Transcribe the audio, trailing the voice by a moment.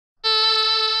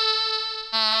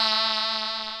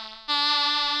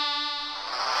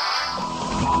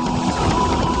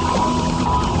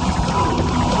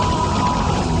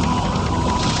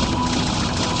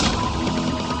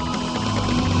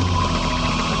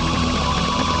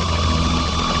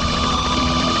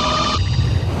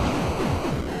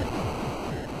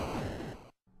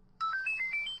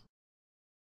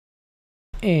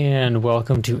And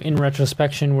welcome to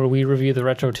InRetroSpection, where we review the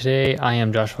retro today. I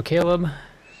am Joshua Caleb.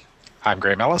 I'm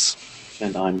Gray Mellis.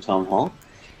 And I'm Tom Hall.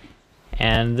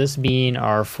 And this being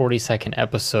our 42nd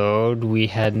episode, we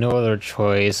had no other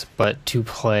choice but to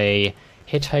play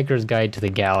Hitchhiker's Guide to the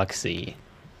Galaxy.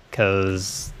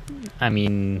 Because, I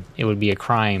mean, it would be a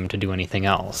crime to do anything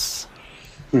else.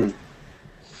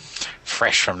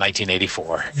 Fresh from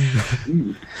 1984.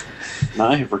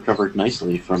 I have recovered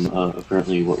nicely from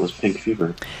apparently what was pink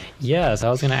fever. Yes,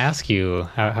 I was going to ask you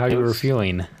how you were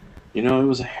feeling. You know, it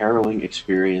was a harrowing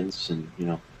experience and,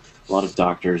 a lot of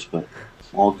doctors, but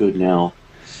all good now.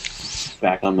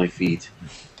 Back on my feet.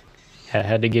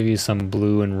 Had to give you some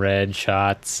blue and red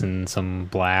shots and some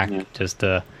black just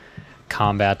to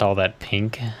combat all that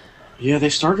pink. Yeah, they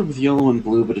started with yellow and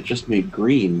blue, but it just made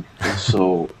green.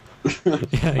 So...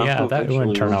 yeah, that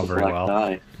wouldn't turn out very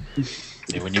well.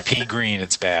 Yeah, when you pee green,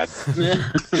 it's bad.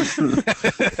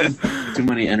 Too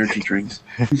many energy drinks.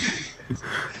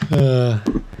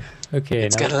 Okay,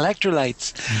 it's got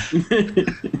electrolytes.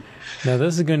 Now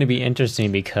this is going to be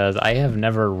interesting because I have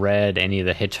never read any of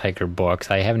the Hitchhiker books.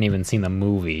 I haven't even seen the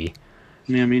movie.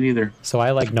 Yeah, me neither. So I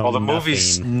know the nothing.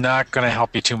 Movie's not going to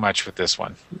help you too much with this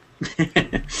one.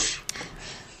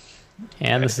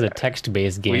 And this is a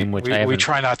text-based game, we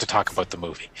try not to talk about the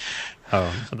movie.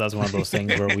 Oh, so that's one of those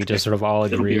things where we just sort of all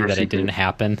agree that it didn't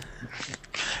happen.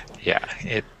 Yeah,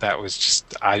 that was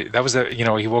just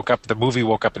he woke up. The movie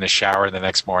woke up in the shower the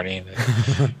next morning.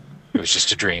 It was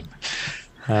just a dream.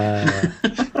 If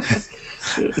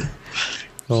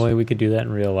only we could do that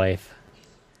in real life.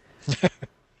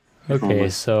 Okay,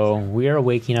 so we are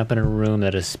waking up in a room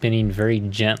that is spinning very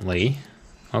gently.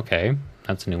 Okay,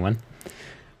 that's a new one.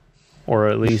 Or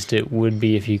at least it would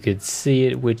be if you could see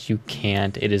it, which you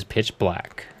can't. It is pitch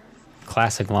black.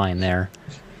 Classic line there.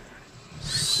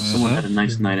 Someone had a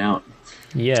nice night out.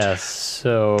 Yes,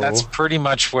 so... That's pretty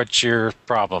much what your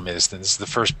problem is. This is the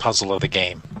first puzzle of the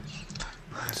game.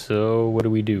 So, what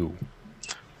do?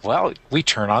 Well, we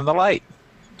turn on the light.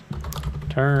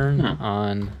 Turn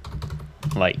on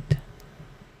light.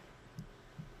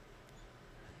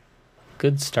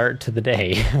 Good start to the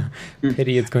day.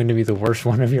 Pity it's going to be the worst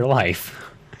one of your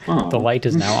life. The light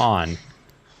is now on.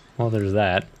 Well, there's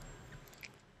that.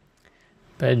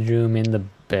 Bedroom in the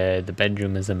bed. The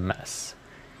bedroom is a mess.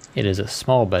 It is a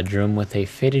small bedroom with a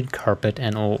faded carpet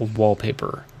and old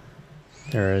wallpaper.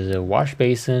 There is a wash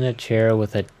basin, a chair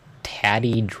with a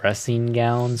tatty dressing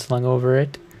gown slung over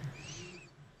it,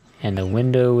 and a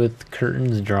window with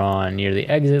curtains drawn. Near the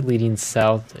exit leading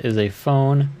south is a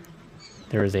phone.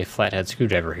 There is a flathead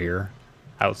screwdriver here,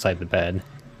 outside the bed.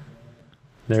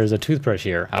 There's a toothbrush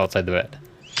here, outside the bed.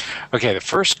 Okay, the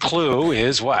first clue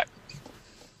is what?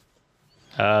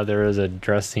 There is a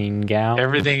dressing gown.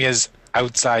 Everything is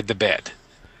outside the bed.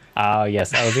 Oh,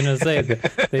 yes. I was going to say,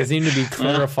 they seem to be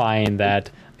clarifying that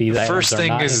these items first are thing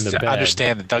not is in the to bed.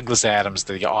 understand that Douglas Adams,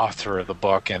 the author of the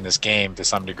book and this game to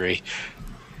some degree,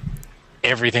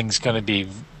 everything's going to be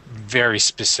very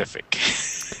specific.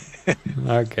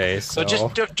 Okay, so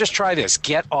just try this.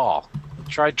 Get all.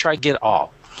 Try get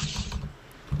all.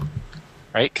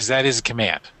 Right? Because that is a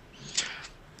command.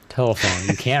 Telephone.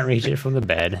 You can't reach it from the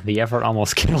bed. The effort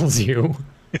almost kills you.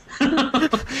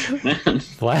 Man,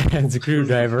 Flathead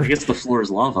screwdriver. I guess the floor is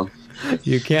lava.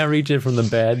 You can't reach it from the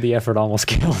bed. The effort almost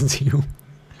kills you.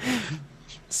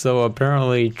 So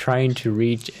apparently trying to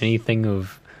reach anything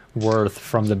of worth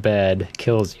from the bed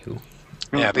kills you.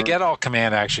 Yeah, the get all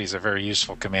command actually is a very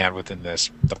useful command within the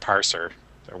parser,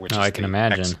 which is I can the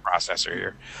imagine. next processor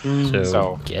here.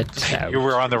 So get out. You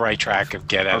were on the right track of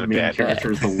get out of Our main bed.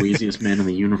 character is the laziest man in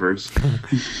the universe.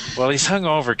 Well, he's hung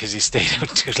over because he stayed out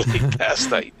too late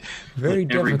last night. Very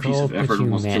Every piece difficult, of effort but you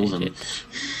almost kills managed him.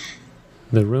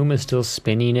 it. The room is still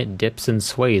spinning. It dips and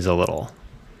sways a little.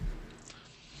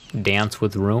 Dance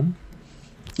with room?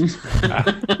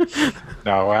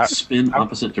 No, Spin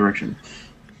opposite direction.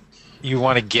 you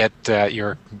want to get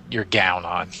your gown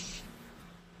on.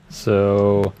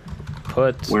 So,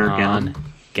 put Wear on gown.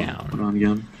 gown. Put on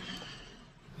again.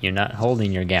 You're not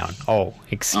holding your gown. Oh,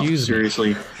 excuse me.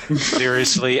 Seriously.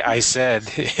 Seriously, I said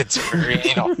it's very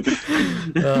anal.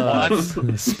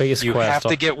 Space You Quest. have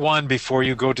to get one before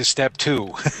you go to step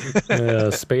 2.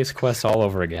 Space Quest all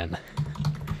over again.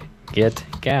 Get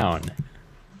gown.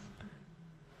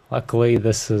 Luckily,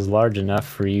 this is large enough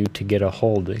for you to get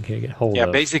hold Yeah,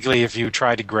 of. basically, if you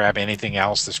try to grab anything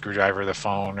else, the screwdriver, the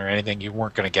phone, or anything, you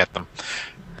weren't going to get them.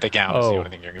 The gown is the only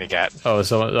thing you're going to get. Oh,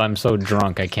 so I'm so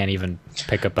drunk I can't even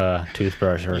pick up a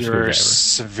toothbrush or a You're screwdriver.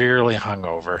 severely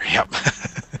hungover.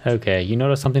 Yep. Okay, you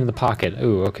notice something in the pocket.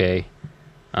 Ooh, okay.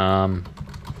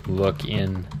 Look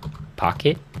in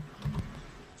pocket.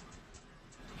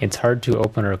 It's hard to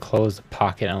open or close the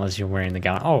pocket unless you're wearing the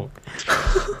gown. Oh.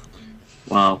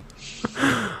 Wow.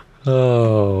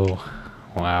 Oh.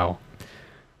 Wow.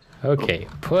 Okay,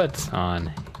 put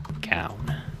on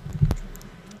gown.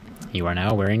 You are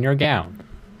now wearing your gown.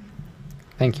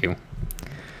 Thank you.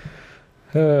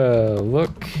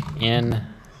 Look in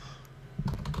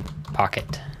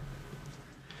pocket.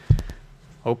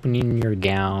 Opening your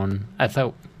gown.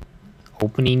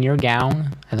 Opening your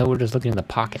gown? I thought we were just looking in the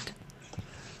pocket.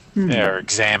 There,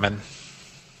 examine.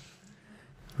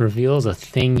 Reveals a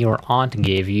thing your aunt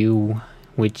gave you,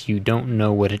 which you don't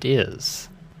know what it is.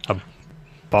 A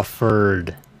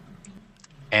buffered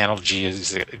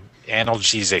analgesic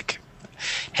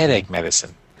headache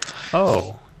medicine.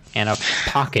 Oh, and a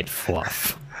pocket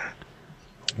fluff.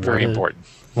 Very important.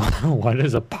 What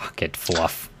is a pocket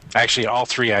fluff? Actually, all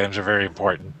 3 items are very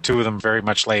important. 2 of them very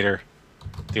much later.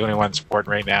 The only one that's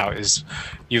important right now is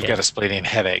you've got a splitting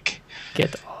headache.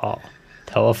 Get all.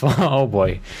 Telephone. Oh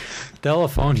boy.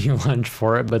 Telephone you lunge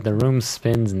for it, but the room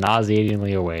spins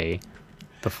nauseatingly away.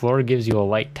 The floor gives you a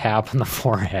light tap on the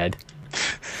forehead.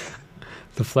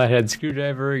 The flathead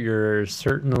screwdriver, you're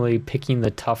certainly picking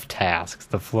the tough tasks.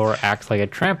 The floor acts like a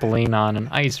trampoline on an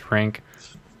ice rink,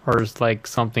 or is like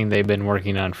something they've been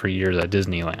working on for years at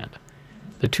Disneyland.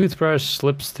 The toothbrush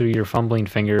slips through your fumbling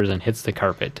fingers and hits the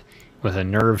carpet with a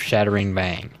nerve-shattering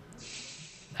bang.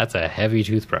 That's a heavy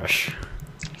toothbrush.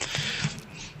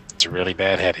 It's a really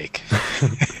bad headache.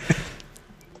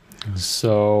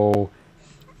 So,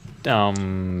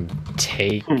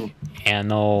 take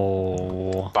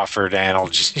Buffered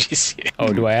analgesic.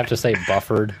 Oh, do I have to say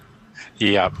buffered?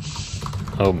 Yep.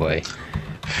 Oh boy.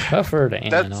 Buffered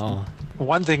That's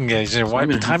one thing is, by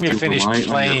the time you're finished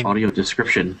playing... audio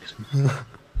description.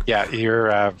 Yeah,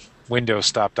 your Windows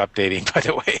stopped updating, by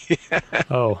the way.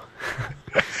 Oh.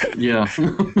 Yeah.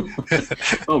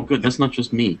 Oh, good. That's not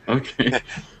just me. Okay.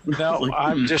 No,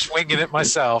 I'm just winging it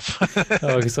myself.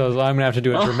 Oh, so I'm going to have to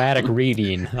do a dramatic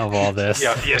reading of all this.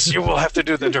 Yeah, yes, you will have to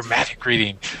do the dramatic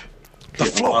reading. The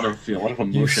floor. A lot of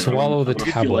emotion. You swallow the I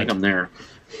feel tablet. like I'm there.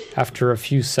 After a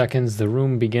few seconds, the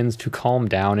room begins to calm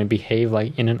down and behave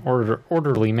like in an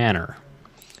orderly manner.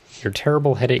 Your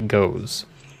terrible headache goes.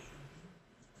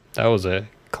 That was a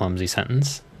clumsy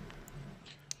sentence.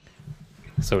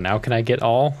 So now can I get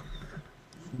all?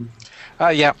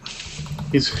 Yeah.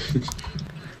 He's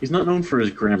not known for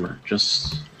his grammar,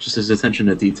 just his attention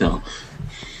to detail.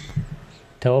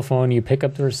 Telephone, you pick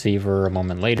up the receiver. A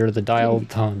moment later, the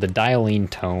dialing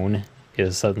tone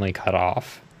is suddenly cut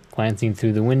off. Glancing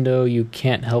through the window, you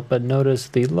can't help but notice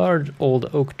the large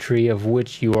old oak tree of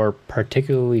which you are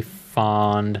particularly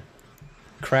fond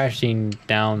crashing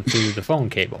down through the phone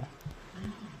cable.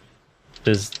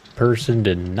 This person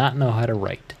did not know how to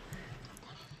write.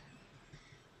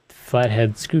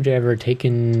 Flathead screwdriver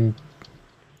taken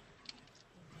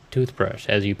toothbrush.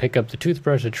 As you pick up the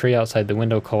toothbrush, a tree outside the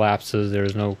window collapses. There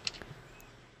is no...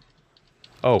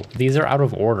 Oh, these are out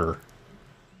of order.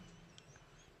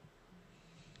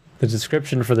 The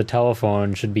description for the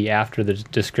telephone should be after the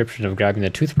description of grabbing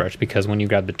the toothbrush, because when you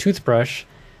grab the toothbrush,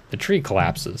 the tree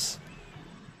collapses.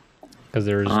 Because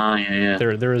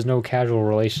there is no causal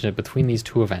relationship between these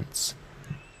two events.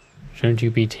 Shouldn't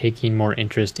you be taking more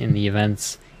interest in the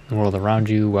events in the world around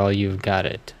you while you've got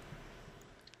it?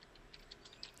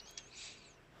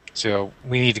 So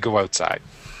we need to go outside.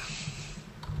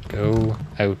 Go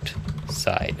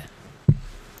outside.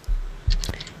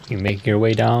 You make your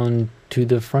way down to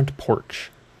the front porch.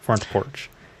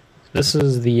 This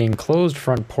is the enclosed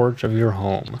front porch of your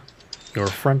home. Your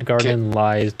front garden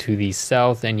lies to the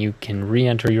south, and you can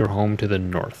re-enter your home to the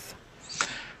north.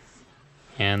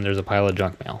 And there's a pile of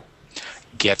junk mail.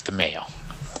 Get the mail.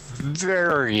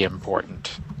 Very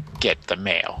important. Get the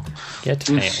mail. Get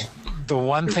mail. The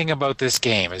one thing about this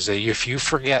game is that if you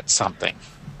forget something,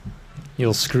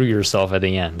 you'll screw yourself at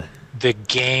the end. The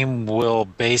game will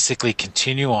basically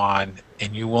continue on,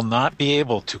 and you will not be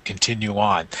able to continue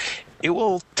on. It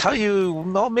will tell you,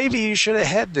 well, maybe you should have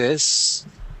had this,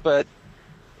 but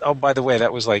oh, by the way,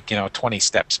 that was 20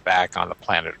 steps back on the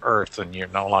planet Earth, and you're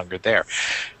no longer there.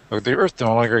 Or the Earth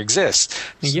no longer exists.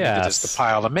 Yes. It's the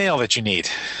pile of mail that you need.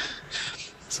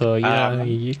 So,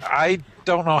 I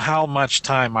don't know how much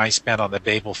time I spent on the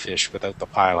Babelfish without the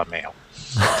pile of mail.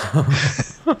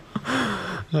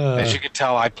 As you can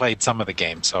tell, I played some of the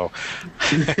game, so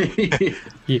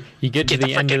you get to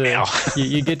the end of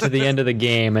you get to the end of the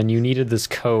game, and you needed this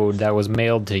code that was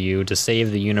mailed to you to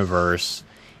save the universe,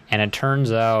 and it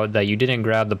turns out that you didn't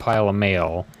grab the pile of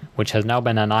mail, which has now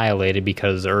been annihilated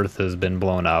because Earth has been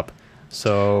blown up.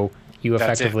 So you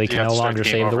effectively can no longer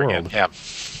save the world. Yeah.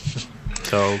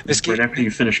 So This Right game, after you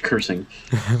finish cursing.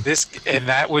 and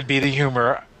that would be the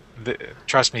humor.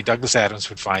 Trust me, Douglas Adams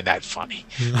would find that funny.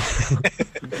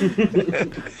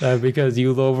 because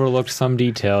you overlooked some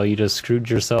detail, you just screwed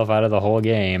yourself out of the whole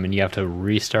game, and you have to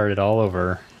restart it all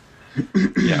over.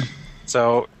 Yeah.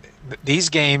 So these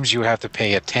games, you have to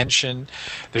pay attention.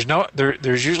 There's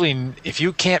usually, if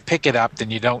you can't pick it up, then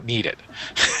you don't need it.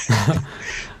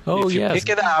 Oh, if you yes. pick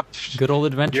it up, Good old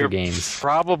adventure you're games.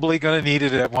 probably going to need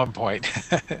it at one point.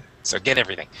 So get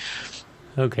everything.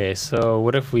 Okay, so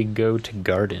what if we go to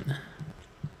garden?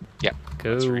 Yeah.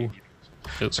 Go, That's right.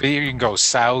 So you can go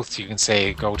south. You can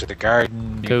say go to the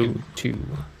garden. go to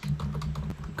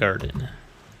garden.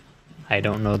 I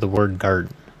don't know the word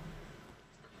garden.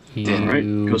 You All right,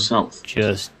 go south.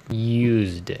 just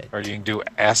used it. Or you can do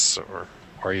S,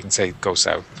 or you can say go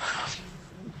south.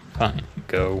 Fine,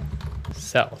 go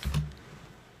south.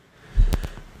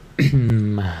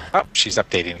 Oh, she's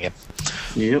updating again.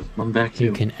 Yep, I'm back You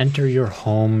too. can enter your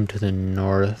home to the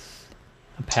north.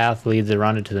 A path leads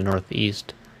around it to the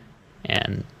northeast,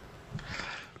 and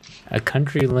a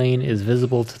country lane is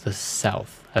visible to the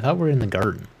south. I thought we were in the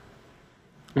garden.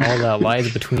 All that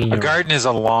lies between A your... garden is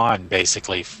a lawn,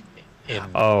 basically, in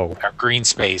Oh, a green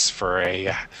space for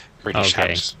a British Okay.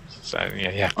 house. So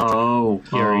yeah. Oh,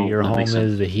 your that home makes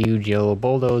sense. is the huge yellow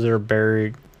bulldozer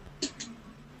buried.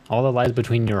 All that lies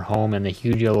between your home and the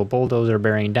huge yellow bulldozer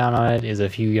bearing down on it is a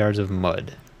few yards of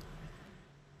mud.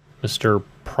 Mr.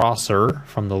 Prosser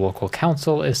from the local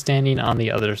council is standing on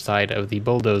the other side of the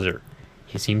bulldozer.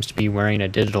 He seems to be wearing a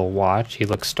digital watch. He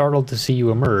looks startled to see you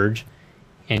emerge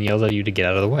and yells at you to get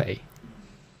out of the way.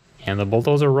 And the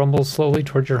bulldozer rumbles slowly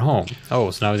towards your home. Oh,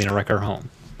 so now he's going to wreck our home.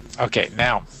 Okay,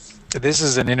 now this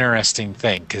is an interesting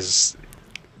thing because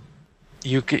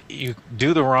you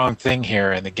do the wrong thing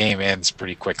here and the game ends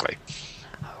pretty quickly.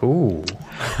 Ooh.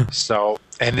 So,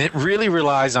 and it really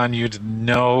relies on you to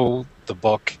know the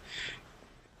book,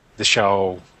 the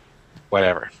show,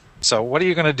 whatever. So what are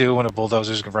you going to do when a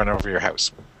bulldozer's going to run over your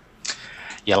house?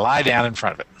 You lie down in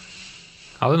front of it.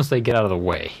 I was going to say get out of the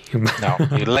way. No,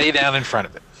 you lay down in front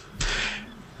of it.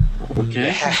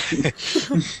 Okay.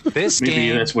 This Maybe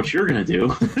game, that's what you're gonna do.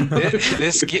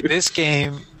 this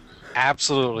game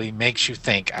absolutely makes you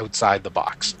think outside the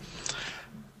box.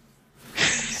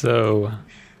 So,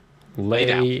 lay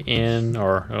down. in,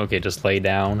 or, okay, just lay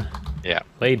down. Yeah.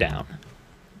 Lay down.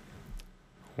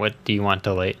 What do you want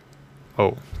to lay?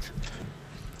 Oh,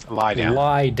 Lie down.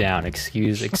 lie down.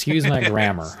 Excuse my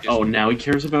grammar. Oh, now he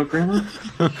cares about grammar?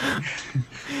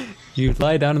 You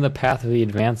lie down in the path of the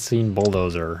advancing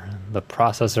bulldozer. The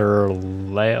processor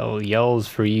yells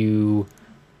for you.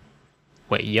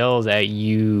 Wait, yells at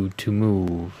you to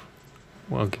move.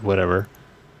 Okay, whatever.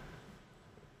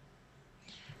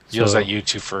 Yells So- at you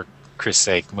to, for Chris'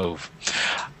 sake, move.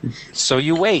 So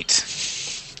you wait.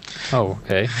 Oh,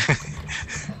 okay.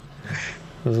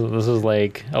 This is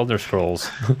like Elder Scrolls.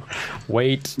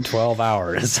 Wait 12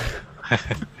 hours.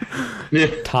 Yeah.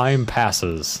 Time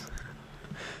passes.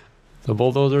 The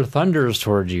bulldozer thunders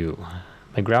towards you.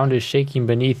 The ground is shaking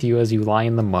beneath you as you lie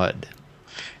in the mud.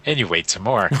 And you wait some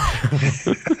more.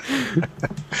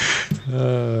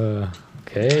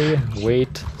 Okay,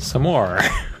 wait some more.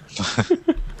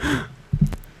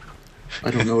 I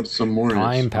don't know what some more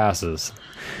Time is. passes.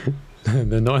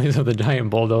 The noise of the giant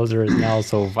bulldozer is now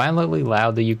so violently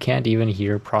loud that you can't even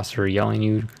hear Prosser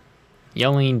yelling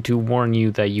to warn you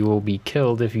that you will be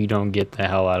killed if you don't get the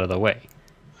hell out of the way.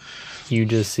 You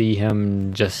just see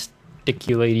him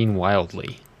gesticulating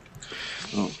wildly.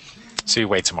 Oh. So you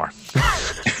wait some more.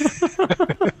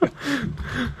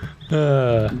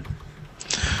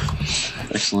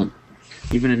 Excellent.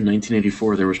 Even in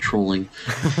 1984, there was trolling.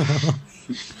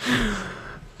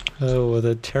 Oh, with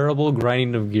a terrible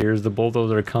grinding of gears, the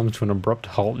bulldozer comes to an abrupt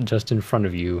halt just in front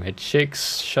of you. It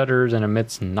shakes, shudders, and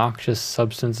emits noxious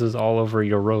substances all over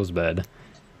your rosebed.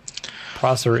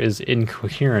 Prosser is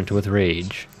incoherent with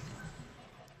rage.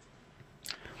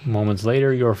 Moments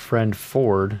later, your friend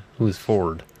Ford, who's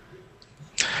Ford,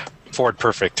 Ford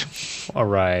Perfect.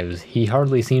 arrives. He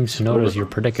hardly seems to notice your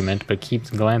predicament, but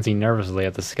keeps glancing nervously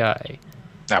at the sky.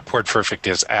 Now, Ford Perfect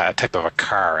is a type of a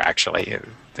car, actually.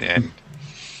 And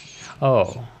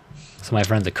Oh, so my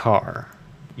friend's a car.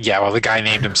 yeah, well, the guy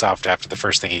named himself after the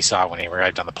first thing he saw when he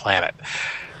arrived on the planet.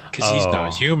 Because he's Oh.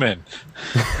 not human.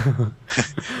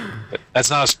 But that's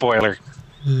not a spoiler.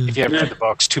 If you haven't read the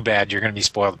books, too bad. You're going to be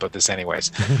spoiled about this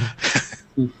anyways.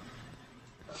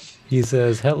 He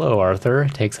says, "Hello, Arthur,"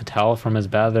 takes a towel from his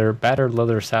battered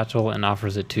leather satchel and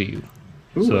offers it to you.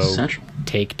 Ooh, So- a satchel.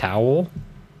 Take towel?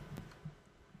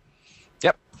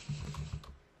 Yep.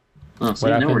 Oh, see,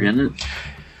 What now we're happened?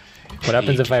 getting it. What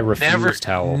happens if I refuse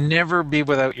towel? Never be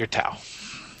without your towel.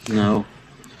 No.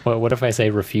 What if I say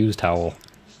refuse towel?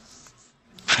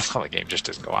 Well, the game just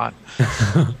doesn't go on.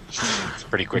 It's a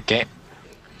pretty quick game.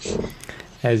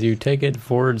 As you take it,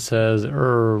 Ford says,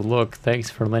 look, thanks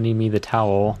for lending me the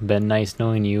towel. Been nice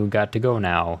knowing you. Got to go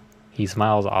now. He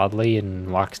smiles oddly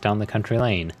and walks down the country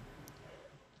lane.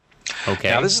 Okay.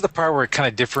 Now, this is the part where it kind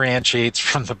of differentiates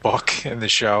from the book and the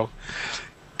show.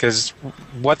 Because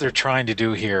what they're trying to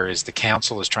do here is the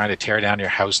council is trying to tear down your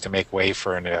house to make way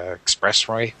for an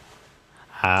expressway.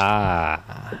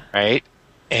 Ah. Right?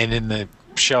 And in the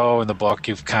show and the book,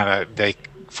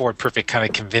 Ford Perfect kind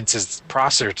of convinces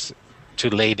Prosser to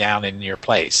lay down in your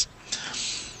place.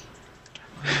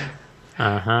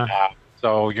 Uh-huh.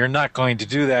 So you're not going to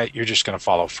do that. You're just going to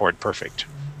follow Ford Perfect.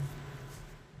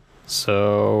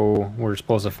 So we're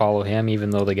supposed to follow him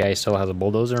even though the guy still has a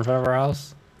bulldozer in front of our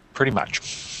house? Pretty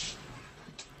much.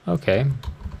 Okay.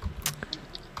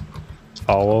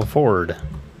 Follow Ford.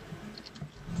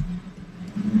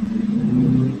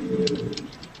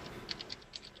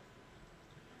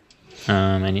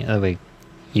 And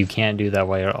you can't do that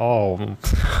way at all.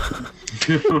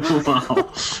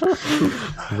 Wow.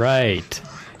 Right.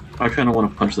 I kind of want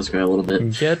to punch this guy a little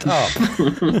bit. Get up.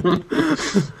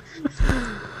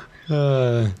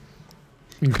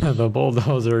 The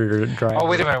bulldozer you're driving. Oh,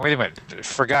 wait a minute.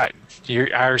 Forgot. You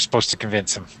are supposed to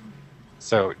convince him.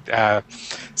 So,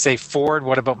 say, Ford,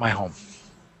 what about my home?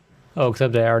 Oh,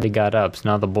 except I already got up, so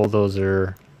now the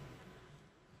bulldozer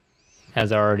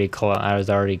has already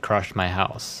crushed my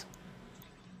house.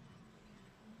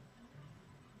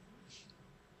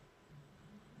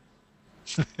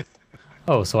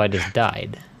 Oh, so I just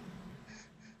died.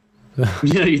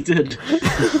 Yeah, you did.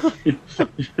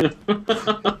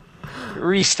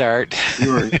 Restart.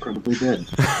 You were incredibly dead.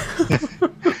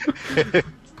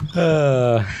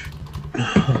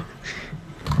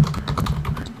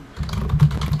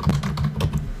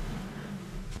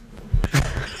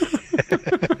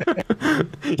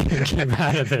 You came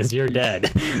out of this, you're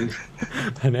dead.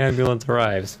 An ambulance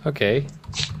arrives. Okay.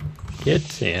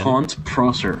 Get in. Haunt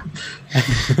Prosser.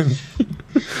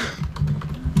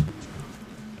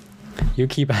 You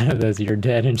keep out of this, you're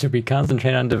dead, and should be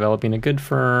concentrated on developing a good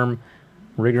firm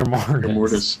rigor mortis. Rigor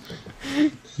mortis.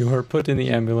 You are put in the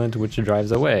ambulance, which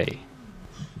drives away.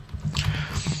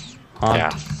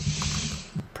 Haunt.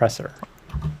 Prosser.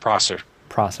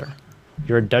 Prosser.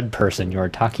 You're a dead person. You're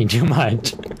talking too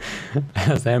much.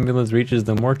 As the ambulance reaches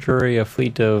the mortuary, a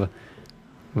fleet of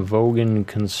Vogan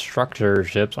constructor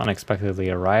ships unexpectedly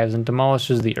arrives and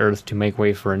demolishes the Earth to make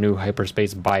way for a new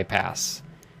hyperspace bypass.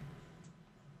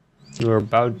 We are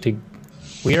about to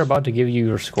give you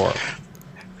your score.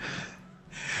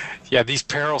 Yeah, these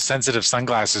peril-sensitive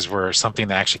sunglasses were something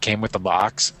that actually came with the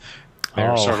box. They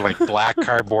were sort of like black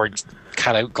cardboard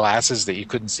cutout glasses that you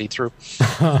couldn't see through.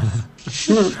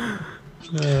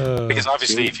 Because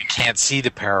obviously, if you can't see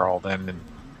the peril, then...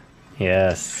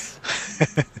 Yes.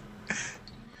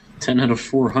 10 out of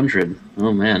 400.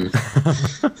 Oh, man.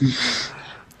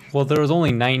 Well, there was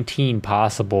only 19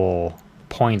 possible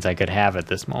points I could have at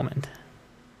this moment.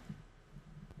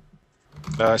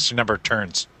 That's your number of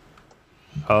turns.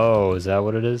 Oh, is that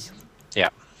what it is? Yeah.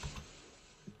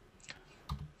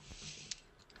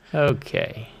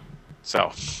 Okay.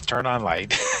 So, turn on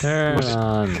light. Turn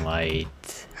on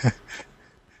light.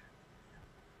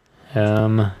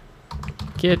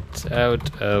 Get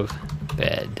out of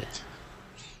bed.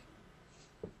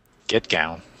 Get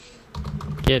gown.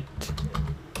 Get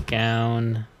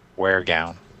gown. Wear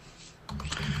gown.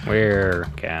 Wear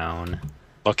gown.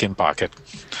 Look in pocket.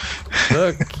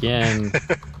 Look in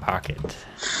pocket.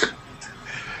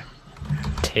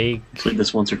 Take Played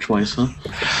this once or twice, huh?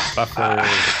 buffer.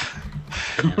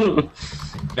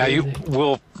 Now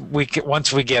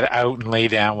once we get out and lay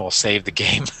down, we'll save the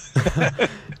game.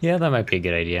 Yeah, that might be a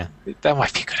good idea. That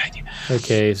might be a good idea.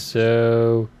 Okay,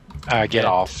 so Get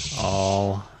all.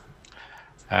 all.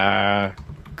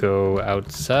 Go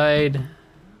outside.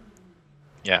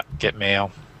 Yeah, get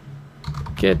mail.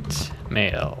 Get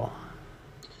mail.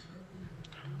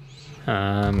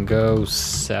 Go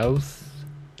south.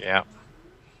 Yeah.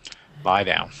 Lie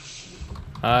down.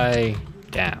 Lie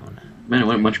down. Man, it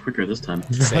went much quicker this time.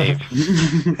 Save.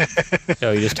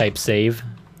 Oh, you just type save.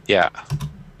 Yeah.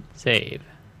 Save.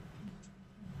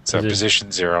 So Is it-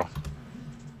 position 0.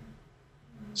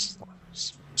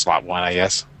 Slot 1, I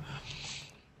guess.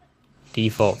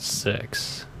 Default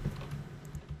 6.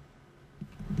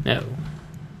 No.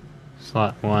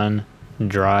 Slot 1.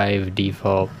 Drive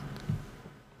default.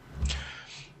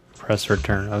 Press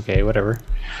return. Okay, whatever.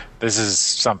 This is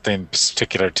something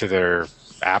particular to their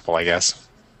Apple, I guess.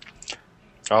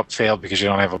 Oh, it failed because you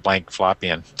don't have a blank floppy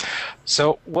in.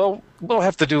 So we'll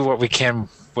have to do what we can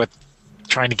with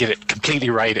trying to get it completely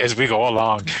right as we go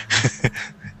along.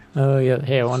 Oh, yeah.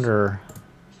 Hey, I wonder...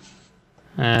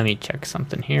 let me check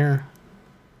something here.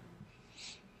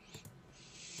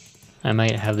 I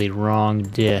might have the wrong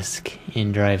disk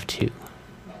in drive 2.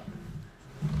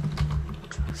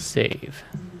 Save.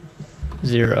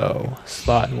 0.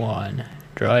 Slot 1.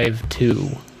 Drive 2.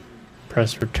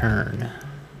 Press return.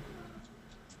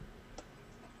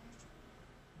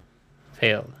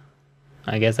 Failed.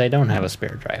 I guess I don't have a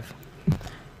spare drive.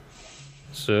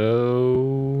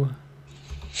 So...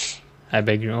 I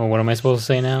beg your... Oh, what am I supposed to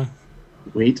say now?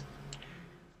 Wait.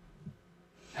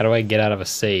 How do I get out of a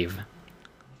save?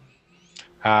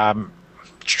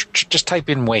 Just type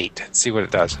in wait and see what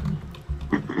it does.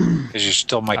 Because you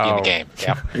still might be in the game.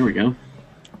 Yeah. There we go.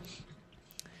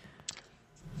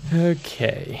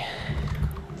 Okay.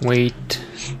 Wait.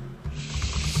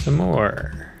 Some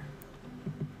more.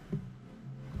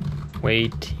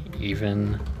 Wait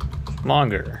even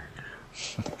longer.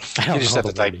 You just have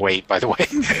to type wait, by the way.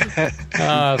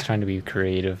 I was trying to be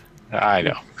creative. I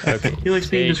know. Okay. He likes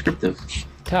being Take descriptive.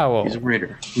 Towel. He's a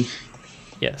writer.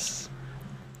 Yes.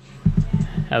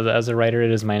 As a writer,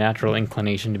 it is my natural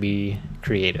inclination to be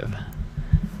creative.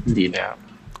 Indeed. Yeah.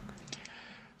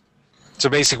 So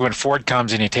basically, when Ford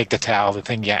comes and you take the towel, the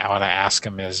thing I want to ask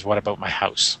him is, what about my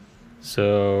house?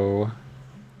 So,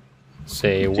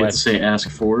 say You what? could say ask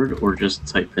Ford or just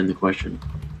type in the question.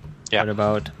 Yeah. What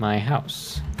about my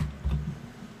house?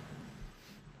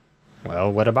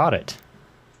 Well, what about it?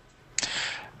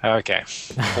 Okay.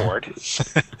 Ford.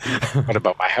 What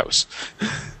about my house?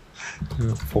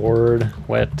 Ford,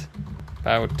 what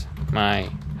about my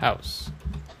house?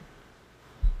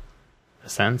 The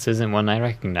sentence isn't one I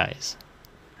recognize.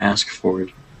 Ask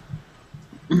Ford.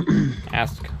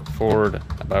 Ask Ford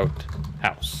about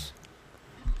house.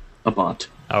 A bot.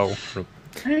 Oh,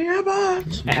 Hey, a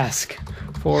bot. ask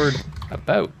Ford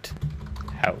about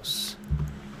house.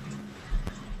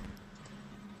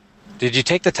 Did you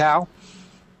take the towel?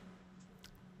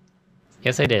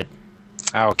 Yes, I did.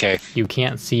 Oh, okay. You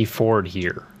can't see Ford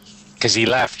here. Because he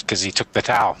left, because he took the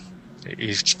towel.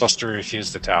 He's supposed to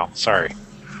refuse the towel. Sorry.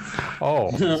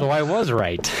 Oh, so I was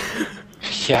right.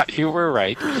 Yeah, you were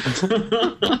right.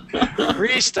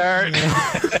 Restart.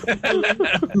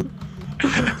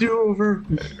 Do over.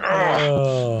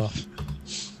 Oh,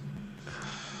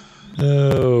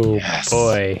 oh Yes.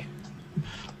 boy.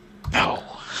 No.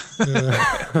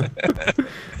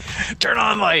 Turn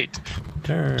on light.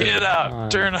 Turn Get out. on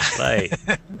Turn on light.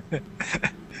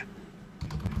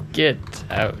 Get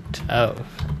out of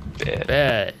bed.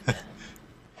 bed.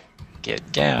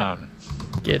 Get down.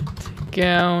 Get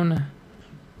gown.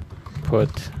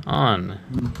 Put on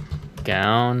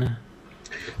gown.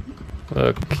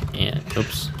 Look in.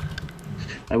 Oops.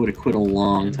 I would have quit a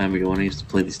long time ago when I used to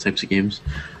play these types of games.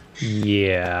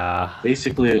 Yeah.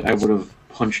 Basically, I would have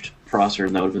punched Prosser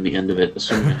and that would have been the end of it,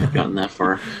 assuming I had gotten that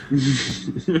far.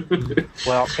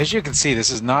 Well, as you can see, this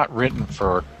is not written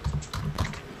for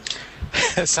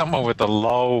someone with a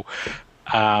low...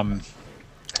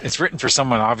 it's written for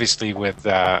someone, obviously, with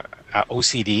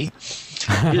OCD,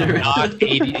 not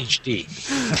ADHD.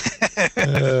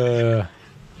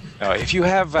 No, if you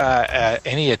have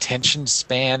any attention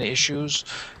span issues,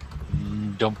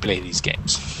 don't play these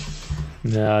games.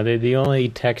 No, the only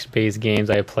text-based games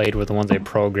I played were the ones I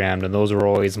programmed, and those were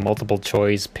always multiple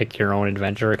choice, pick your own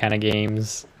adventure kind of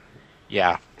games.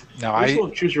 Yeah. No, I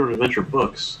still choose your own adventure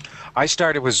books. I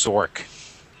started with Zork.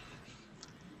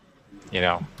 You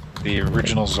know, the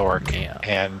original Zork. Yeah.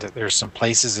 And there's some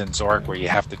places in Zork where you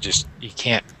have to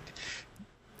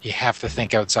you have to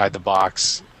think outside the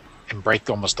box and break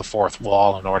almost the fourth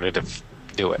wall in order to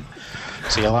do it.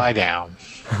 So you lie down.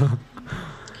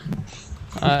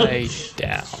 Lie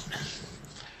down.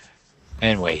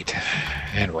 And wait.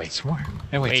 And wait some more.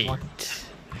 And wait some more. Wait.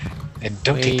 And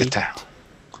don't take the Wait. towel.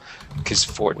 Because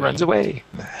Ford Wait. runs away.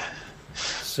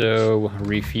 So,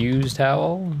 refuse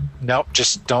towel? Nope,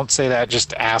 just don't say that.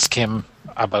 Just ask him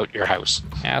about your house.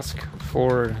 Ask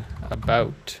Ford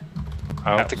about.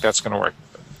 I don't think that's going to work.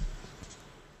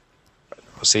 But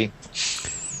we'll see.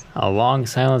 A long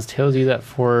silence tells you that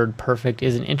Ford Perfect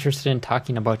isn't interested in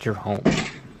talking about your home.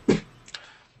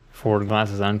 Ford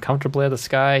glances uncomfortably at the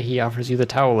sky. He offers you the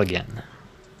towel again.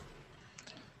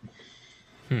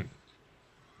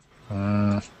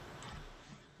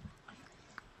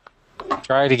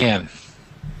 Try it again.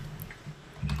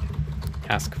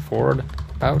 Ask Ford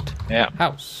about Yeah.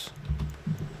 house.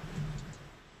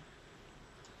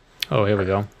 Oh, here we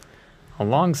go. A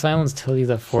long silence tells you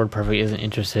that Ford Perfect isn't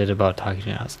interested about talking to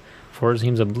your house. Ford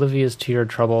seems oblivious to your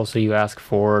trouble, so you ask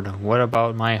Ford, "What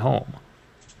about my home?"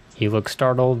 He looks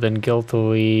startled, then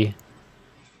guiltily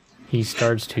he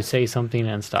starts to say something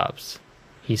and stops.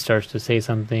 He starts to say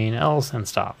something else and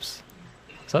stops.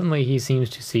 Suddenly he seems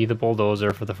to see the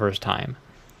bulldozer for the first time.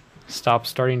 Stops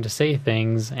starting to say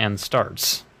things and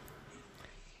starts.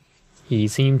 He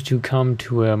seems to come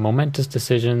to a momentous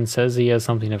decision, says he has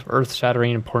something of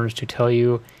earth-shattering importance to tell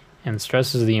you, and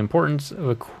stresses the importance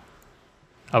of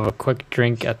a quick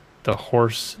drink at the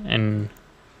Horse and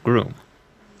Groom.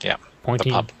 Yeah,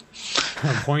 Pointing, the pub.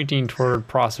 pointing toward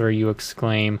Prosser, you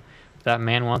exclaim, "That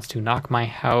man wants to knock my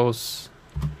house."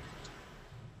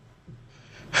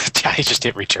 I just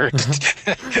hit return.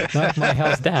 Knock my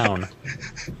house down.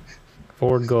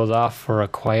 Ford goes off for a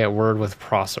quiet word with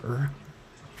Prosser.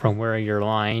 From where you're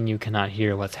lying, you cannot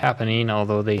hear what's happening,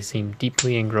 although they seem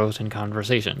deeply engrossed in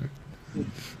conversation.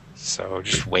 So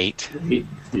just wait.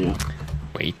 Yeah.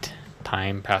 Wait.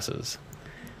 Time passes.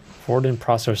 Ford and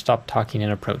Prosser stop talking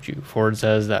and approach you. Ford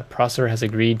says that Prosser has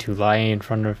agreed to lie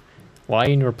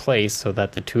in your place so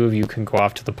that the two of you can go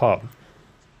off to the pub.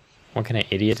 What kind of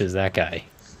idiot is that guy?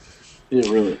 Yeah,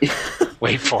 really.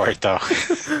 Wait for it, though.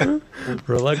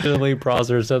 Reluctantly,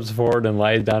 Prosser steps forward and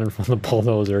lies down in front of the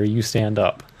bulldozer. You stand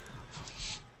up.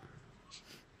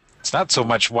 It's not so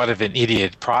much what of an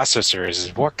idiot processor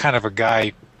is what kind of a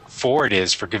guy Ford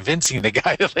is for convincing the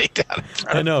guy to lay down in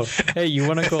front I of know. Hey, you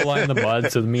want to go lie in the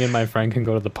mud so me and my friend can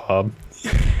go to the pub?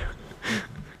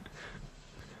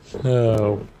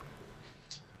 Oh.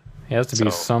 He has to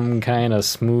be some kind of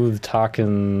smooth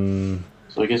talking.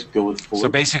 So I guess go with Ford. So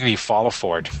basically, follow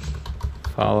Ford.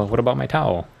 Follow. What about my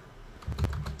towel?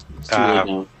 It's too late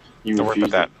now. You Don't worry refuse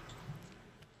about that.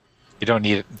 You don't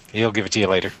need it. He'll give it to you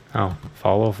later. Oh,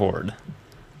 follow Ford.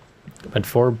 But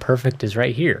Ford Perfect is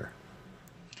right here.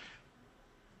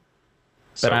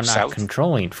 But So I'm not south.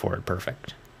 controlling Ford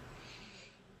Perfect.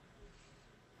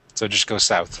 So just go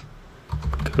south.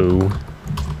 Go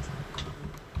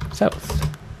south.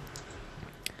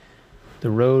 The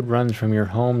road runs from your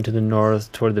home to the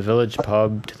north toward the village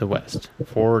pub to the west.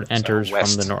 Ford enters from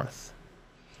west. the north.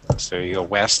 So you go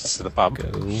west to the pub.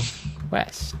 Go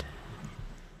west.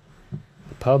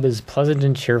 The pub is pleasant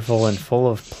and cheerful and full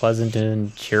of pleasant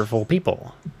and cheerful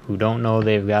people who don't know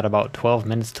they've got about 12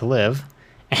 minutes to live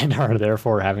and are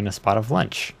therefore having a spot of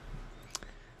lunch.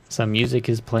 Some music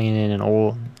is playing on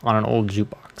an old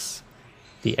jukebox.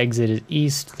 The exit is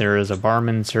east. There is a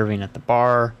barman serving at the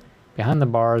bar. Behind the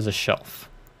bar is a shelf.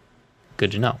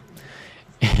 Good to know.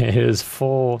 It is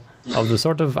full of the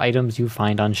sort of items you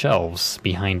find on shelves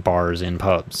behind bars in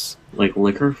pubs. Like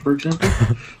liquor, for example?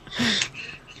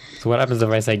 So what happens if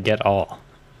I say get all?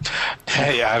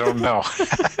 Hey, I don't know.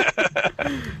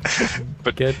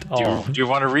 But Get all. do you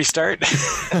want to restart?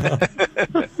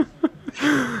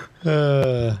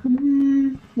 A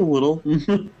little.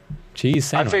 Cheese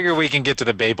I sandwich. figure we can get to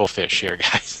the Babel fish here,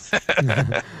 guys.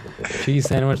 Cheese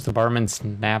sandwich. The barman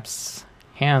snaps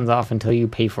hands off until you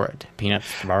pay for it.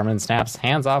 Peanuts. The barman snaps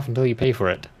hands off until you pay for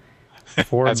it.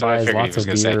 Ford That's what I buys figured he lots was of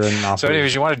going to say. beer and offers So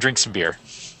anyways, you want to drink some beer.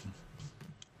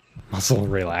 muscle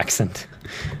relaxant.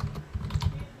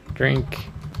 Drink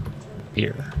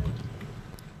beer.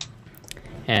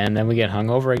 And then we get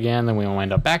hungover again. Then we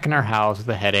wind up back in our house with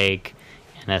a headache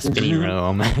and a spinning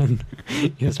room. And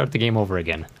you start the game over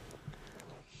again.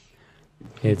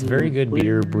 It's very good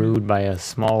beer brewed by a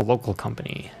small local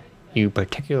company. You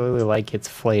particularly like its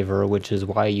flavor, which is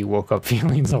why you woke up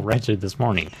feeling so wretched this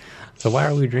morning. So why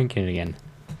are we drinking it again?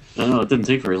 I don't know, it didn't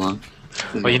take very long.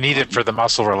 Well, you need it for the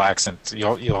muscle relaxant.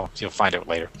 You'll find out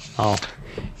later. Oh,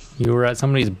 you were at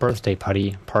somebody's birthday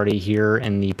party here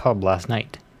in the pub last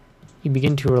night. You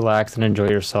begin to relax and enjoy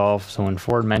yourself, so when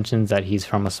Ford mentions that he's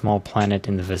from a small planet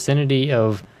in the vicinity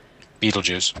of...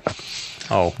 Beetlejuice.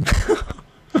 Oh.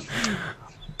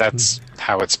 That's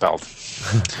how it's spelled.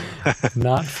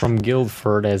 Not from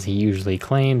Guildford, as he usually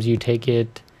claims, you take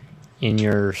it in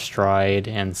your stride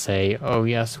and say, "Oh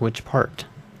yes, which part?"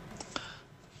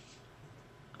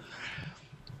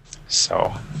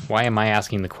 So, Why am I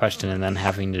asking the question and then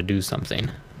having to do something?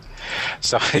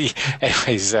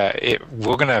 anyways,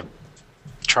 we're gonna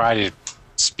try to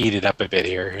speed it up a bit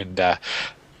here, and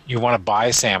you want to buy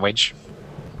a sandwich.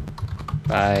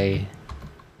 By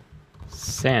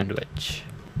sandwich.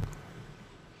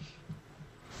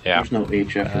 Yeah. There's no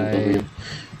H after I- the W.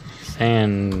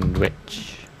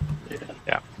 Sandwich.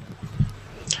 Yeah.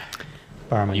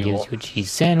 Barman You- gives you a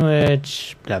cheese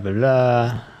sandwich, blah blah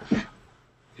blah.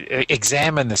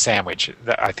 Examine the sandwich.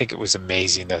 I think it was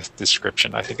amazing, the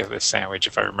description, I think, of the sandwich,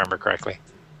 if I remember correctly.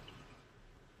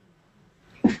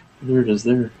 There it is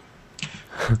there.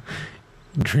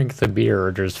 Drink the beer,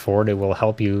 urges Ford. It will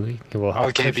help you. It will help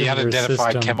Okay, the your unidentified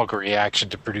system. chemical reaction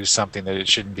to produce something that it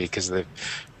shouldn't be because of the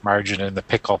margarine in the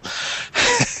pickle.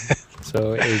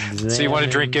 So So you want to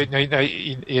drink it? No,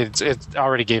 it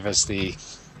already gave us the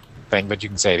thing, but you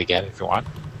can say it again if you want.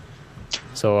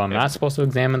 So I'm not supposed to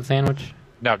examine the sandwich?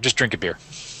 No, just drink a beer.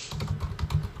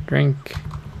 Drink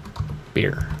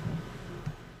beer.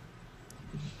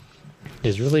 It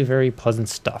is really very pleasant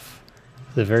stuff.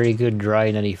 The very good dry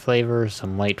nutty flavor,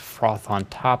 some light froth on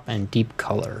top, and deep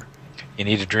color. You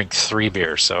need to drink 3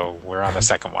 beers, so we're on the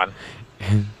second one.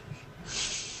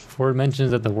 Ford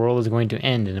mentions that the world is going to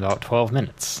end in about 12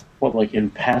 minutes. What, like in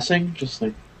passing? Just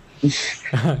like...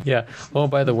 Yeah. Well,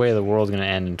 by the way, the world's going to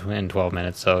end in 12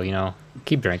 minutes, so, you know,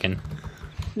 keep drinking.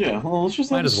 Yeah, well, let's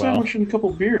just Might have a as well. sandwich and a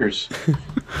couple beers.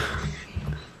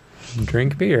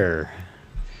 Drink beer.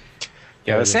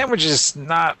 Yeah, the sandwich is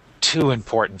not too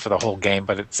important for the whole game,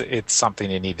 but it's something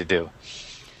you need to do.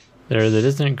 There is a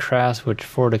distant crash, which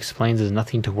Ford explains is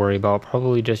nothing to worry about,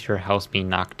 probably just your house being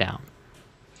knocked down.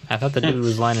 I thought the dude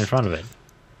was lying in front of it.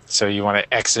 So you want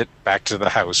to exit back to the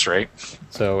house, right?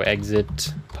 So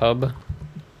exit pub.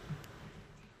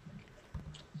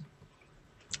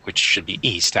 Which should be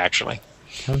east, actually.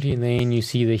 County Lane, you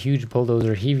see the huge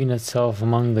bulldozer heaving itself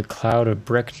among the cloud of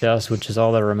brick dust, which is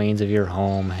all that remains of your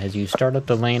home. As you start up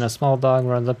the lane, a small dog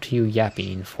runs up to you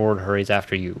yapping. Ford hurries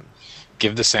after you.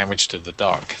 Give the sandwich to the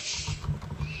dog.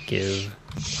 Give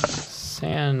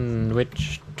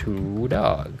sandwich to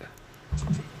dog.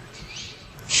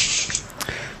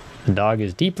 The dog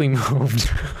is deeply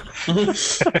moved.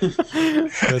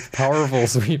 With powerful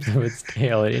sweeps of its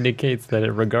tail, it indicates that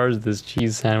it regards this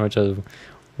cheese sandwich as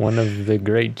one of the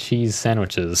great cheese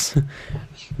sandwiches.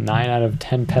 9 out of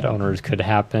 10 pet owners could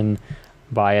happen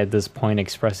by at this point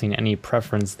expressing any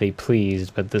preference they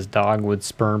pleased, but this dog would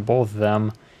spurn both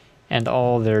them and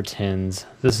all their tins.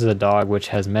 This is a dog which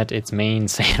has met its main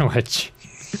sandwich.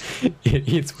 It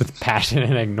eats with passion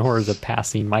and ignores a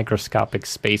passing microscopic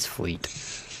space fleet.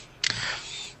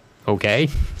 Okay.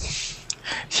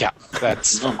 Yeah,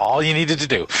 that's all you needed to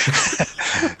do.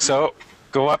 So,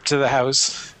 go up to the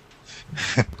house.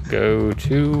 Go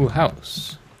to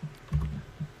house.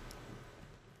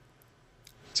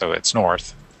 So it's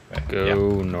north.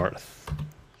 Go north.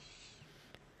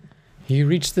 You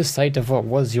reach the site of what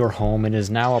was your home and is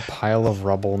now a pile of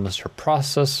rubble. Mr.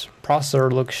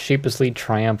 Prosser looks sheepishly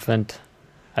triumphant,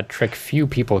 a trick few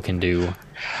people can do,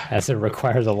 as it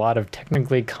requires a lot of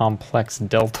technically complex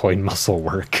deltoid muscle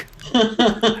work.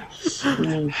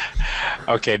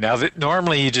 Okay, now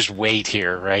normally you just wait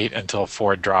here, right, until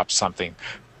Ford drops something,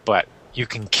 but you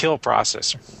can kill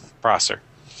Prosser.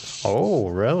 Oh,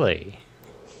 really?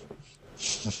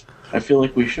 I feel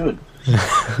like we should.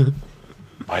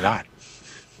 Why not?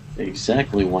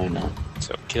 Exactly, why not?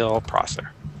 So kill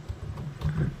Prosser.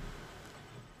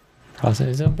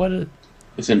 Process is what?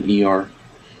 It's an ER.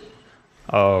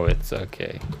 Oh, it's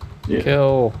okay. Yeah.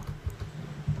 Kill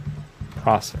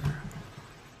Prosser.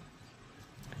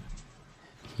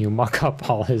 You muck up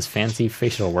all his fancy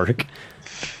facial work.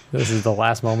 This is the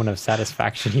last moment of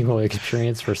satisfaction you will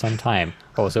experience for some time.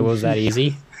 Oh, so it was that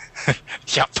easy?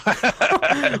 Yep.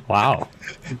 Wow.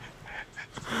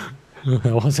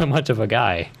 It wasn't much of a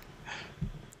guy.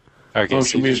 Okay, Oh, so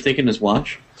should we have taken his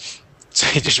watch?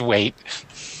 you just wait.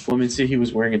 Let me see, he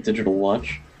was wearing a digital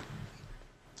watch.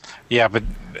 Yeah, but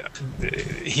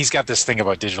he's got this thing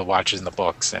about digital watches in the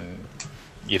books, and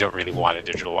you don't really want a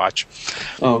digital watch.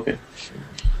 Oh, okay.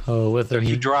 Oh, with So a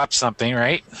you drop something,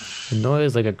 right?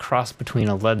 noise like a cross between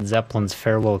a Led Zeppelin's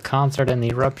farewell concert and the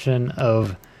eruption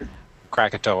of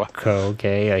Krakatoa.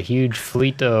 Okay, a huge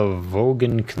fleet of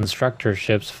Vogan constructor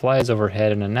ships flies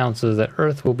overhead and announces that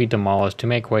Earth will be demolished to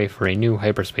make way for a new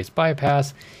hyperspace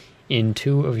bypass in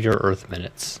 2 of your Earth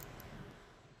minutes.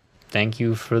 Thank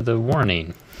you for the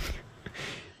warning.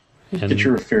 Get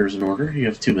your affairs in order. You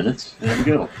have 2 minutes. There we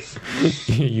go.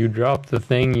 You drop the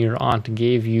thing your aunt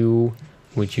gave you,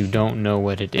 which you don't know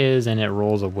what it is, and it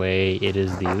rolls away. It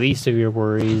is the least of your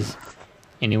worries.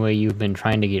 Anyway, you've been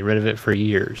trying to get rid of it for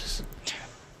years.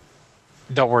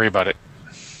 Don't worry about it.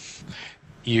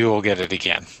 You'll get it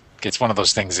again. It's one of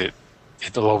those things that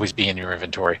it'll always be in your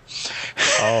inventory.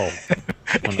 Oh,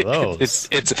 one of those.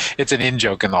 It's an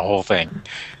in-joke in the whole thing.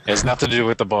 It has nothing to do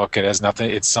with the book. It has nothing.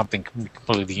 It's something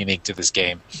completely unique to this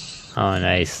game. Oh,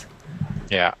 nice.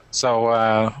 Yeah.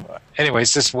 So,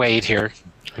 anyways, just wait here.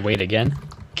 Wait again?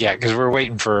 Yeah, because we're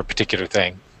waiting for a particular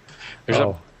thing.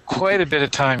 There's quite a bit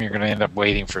of time you're going to end up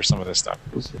waiting for some of this stuff.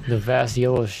 The vast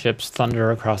yellow ships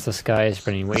thunder across the sky,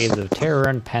 spreading waves of terror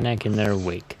and panic in their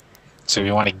wake. So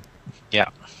you want to, yeah,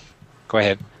 go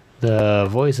ahead. The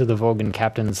voice of the Vogan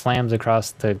captain slams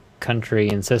across the country,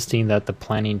 insisting that the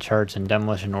planning charts and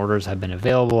demolition orders have been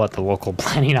available at the local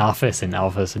planning office in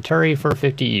Alpha Centauri for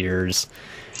 50 years.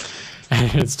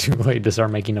 And it's too late to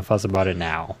start making a fuss about it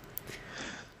now.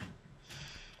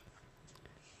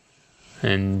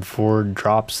 And Ford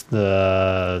drops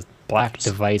the black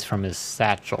device from his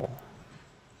satchel.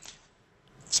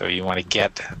 So you want to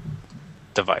get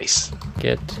device.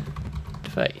 Get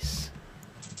device.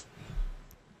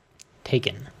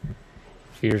 Taken.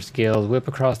 Fierce gales whip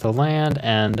across the land,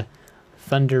 and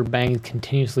thunder bangs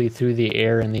continuously through the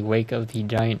air in the wake of the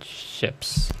giant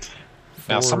ships.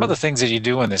 Now, some of the things that you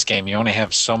do in this game, you only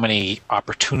have so many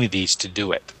opportunities to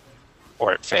do it,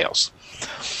 or it fails.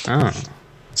 Oh.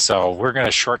 So we're going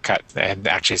to shortcut and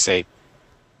actually say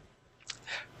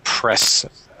press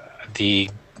the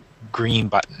green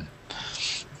button.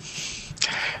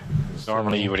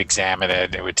 Normally you would examine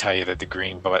it. It would tell you that the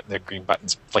green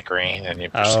button's flickering, and you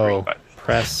push the green button.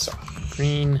 Press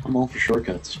green I'm all for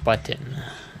shortcuts. button.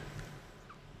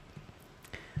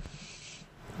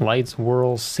 Lights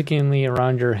whirl sickeningly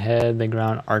around your head, the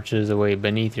ground arches away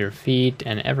beneath your feet,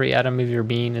 and every atom of your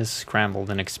being is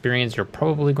scrambled, an experience you're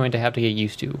probably going to have to get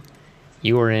used to.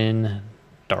 You are in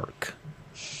dark.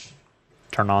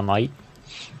 Turn on light.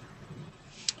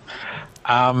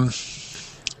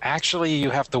 Actually, you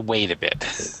have to wait a bit.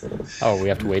 Oh, we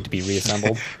have to wait to be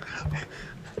reassembled?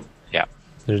 Yeah.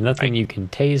 There's nothing you can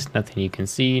taste, nothing you can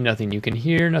see, nothing you can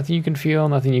hear, nothing you can feel,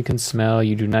 nothing you can smell.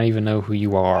 You do not even know who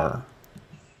you are.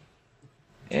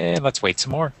 And let's wait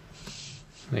some more.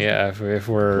 Yeah, if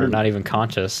we're not even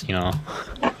conscious, you know.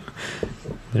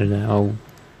 There's no...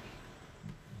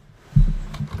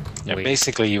 Yeah, Wait.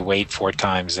 basically, you wait 4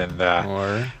 times, and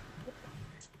More.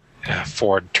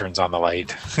 Ford turns on the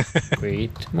light.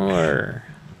 Wait more.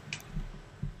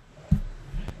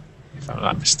 If I'm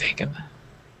not mistaken.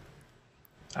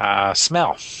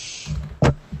 Smell.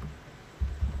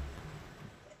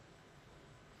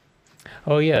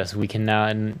 Oh yes, we can now,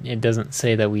 and it doesn't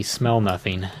say that we smell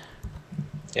nothing.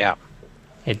 Yeah.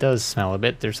 It does smell a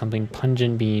bit. There's something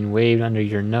pungent being waved under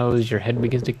your nose. Your head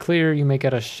begins to clear. You make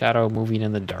out a shadow moving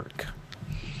in the dark.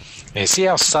 You see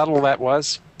how subtle that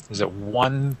was? Was it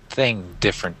one thing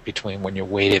different between when you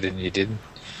waited and you didn't?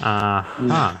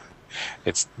 Uh-huh.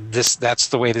 It's this. That's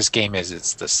the way this game is.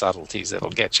 It's the subtleties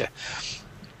that'll get you.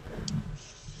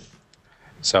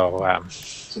 So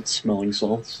Is it smelling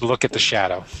salts? look at the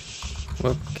shadow.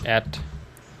 Look at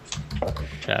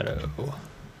shadow.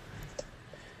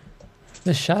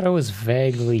 The shadow is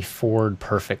vaguely Ford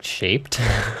perfect shaped.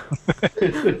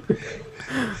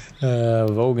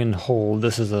 Vogan hold.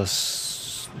 This is a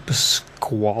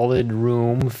squalid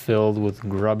room filled with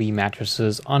grubby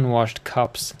mattresses, unwashed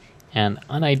cups, and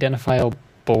unidentifiable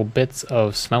bits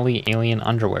of smelly alien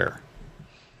underwear.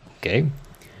 Okay.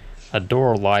 A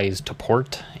door lies to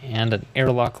port, and an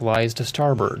airlock lies to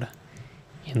starboard.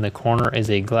 In the corner is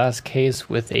a glass case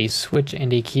with a switch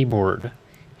and a keyboard.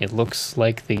 It looks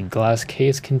like the glass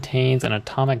case contains an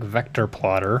atomic vector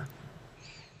plotter.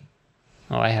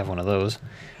 Oh, I have one of those.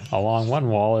 Along one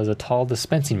wall is a tall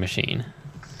dispensing machine.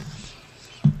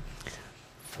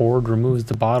 Ford removes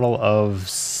the bottle of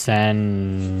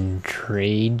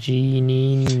sanitarian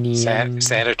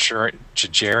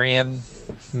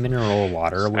mineral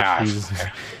water, which he's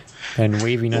been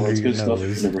waving under your Good stuff.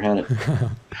 nose. Never had it.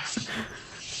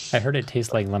 I heard it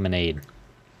tastes like lemonade.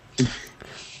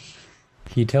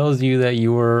 He tells you that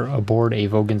you were aboard a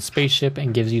Vogan spaceship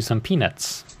and gives you some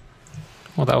peanuts.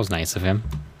 Well, that was nice of him.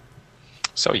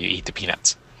 So you eat the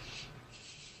peanuts.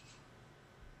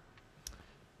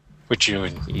 Which you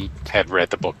had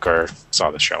read the book or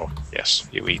saw the show. Yes,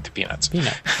 you eat the peanuts.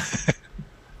 Peanut.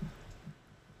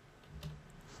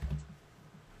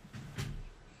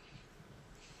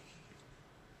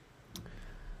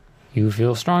 You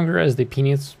feel stronger as the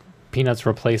peanuts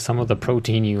replace some of the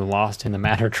protein you lost in the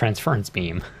matter transference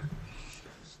beam.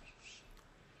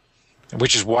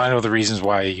 Which is one of the reasons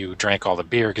why you drank all the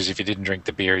beer, because if you didn't drink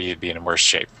the beer, you'd be in worse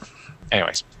shape.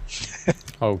 Anyways.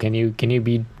 Oh, can you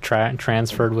be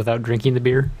transferred without drinking the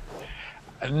beer?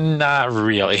 Not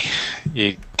really.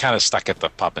 You kind of stuck at the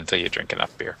pub until you drink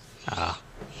enough beer. I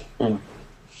want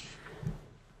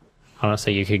to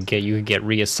say you could get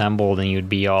reassembled and you'd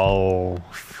be all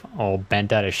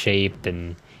bent out of shape,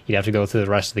 and you'd have to go through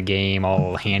the rest of the game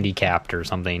all handicapped or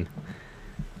something.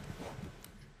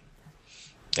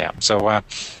 Yeah, so I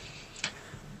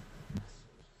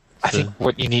think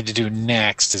what you need to do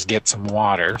next is get some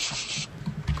water,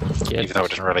 even though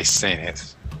it doesn't really say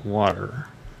it. Water.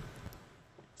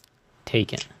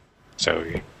 Taken. So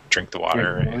you drink the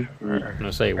water. I'm going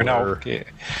to say Or water.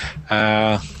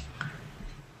 no.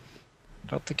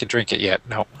 don't think you drink it yet.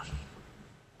 No.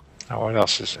 Oh, what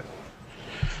else is it?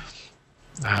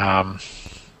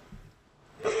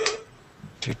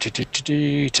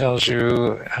 Tells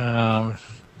you.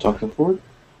 Talk to Ford?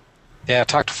 Yeah,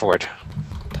 talk to Ford.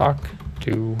 Talk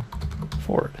to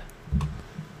Ford.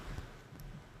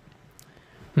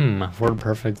 Ford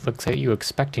Perfect looks at you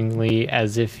expectantly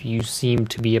as if you seem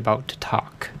to be about to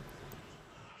talk.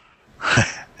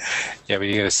 Yeah, but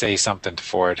you got to say something to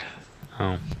Ford.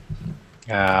 Oh.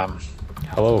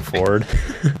 Hello, Ford.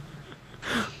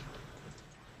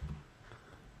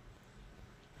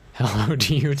 Hello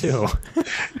to you, too.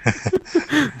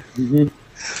 Mm-hmm.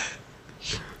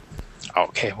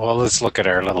 Okay, well, let's look at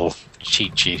our little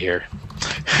cheat sheet here.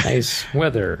 Nice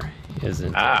weather,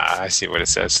 isn't it? I see what it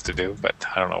says to do, but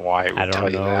I don't know why it would I tell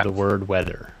don't you know that. the word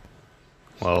weather.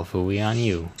 Well, phooey on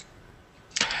you.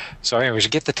 So anyways,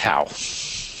 get the towel.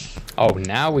 Oh,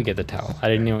 now we get the towel. I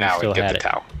didn't even Now still we get had the it.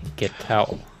 towel. Get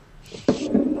towel.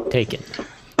 Taken.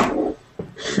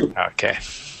 Okay.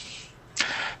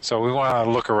 So we want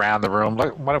to look around the room. Why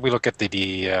don't we look at look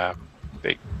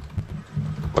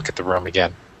at the room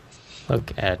again?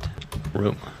 Look at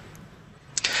room.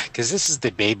 Because this is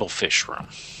the Babelfish room.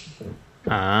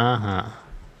 Uh-huh.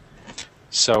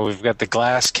 So we've got the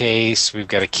glass case, we've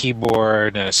got a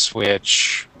keyboard and a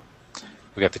switch.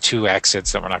 We've got the 2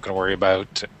 exits that we're not going to worry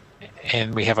about.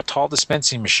 And we have a tall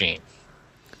dispensing machine.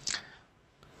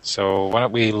 So why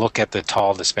don't we look at the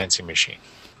tall dispensing machine?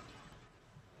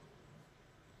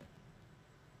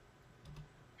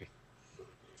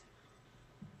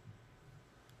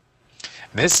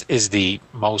 This is the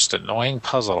most annoying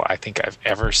puzzle I think I've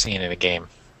ever seen in a game.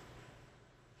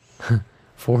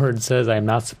 Ford says I'm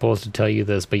not supposed to tell you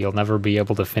this, but you'll never be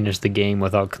able to finish the game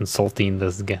without consulting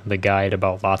the guide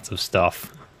about lots of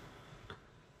stuff.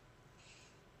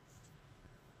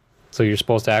 So you're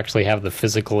supposed to actually have the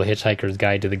physical Hitchhiker's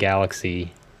Guide to the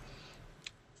Galaxy.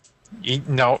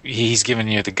 No, he's giving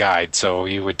you the guide, so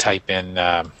you would type in...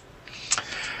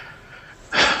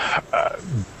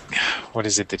 what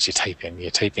is it that you type in?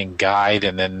 You type in guide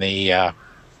and then the...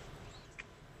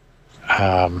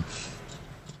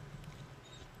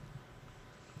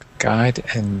 guide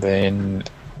and then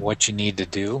what you need to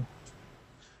do.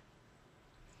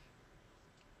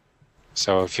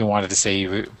 So if you wanted to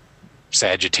say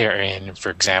Sagittarian,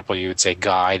 for example, you would say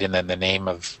guide and then the name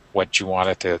of what you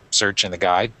wanted to search in the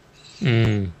guide.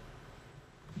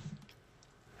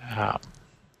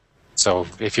 So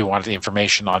if you wanted the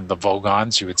information on the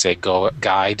Vogons, you would say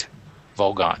guide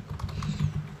Vogon.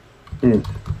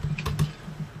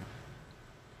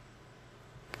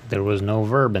 There was no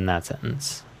verb in that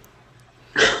sentence.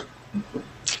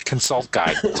 Consult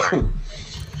guide. Sorry.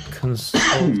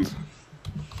 Consult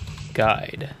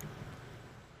guide.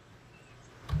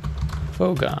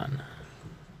 Vogon.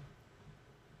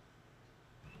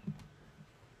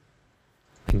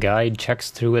 The guide checks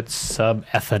through its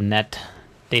sub-Ethernet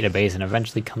database and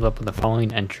eventually comes up with the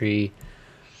following entry.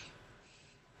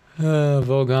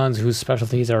 Vogons whose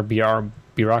specialties are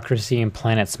bureaucracy and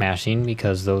planet smashing,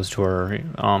 because those two are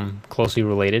closely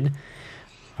related,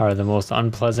 are the most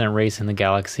unpleasant race in the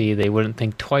galaxy. They wouldn't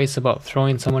think twice about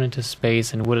throwing someone into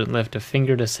space and wouldn't lift a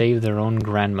finger to save their own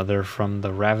grandmother from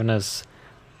the ravenous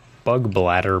bug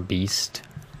bladder beast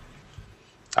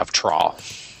Of Trawl.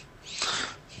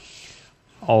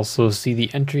 Also see the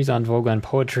entries on Vogon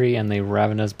poetry and the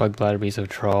ravenous bug bladder beast of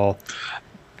Trawl.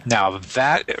 Now,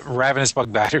 that Ravenous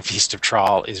Bug Batter Beast of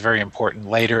Trawl is very important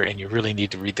later, and you really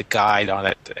need to read the guide on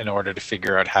it in order to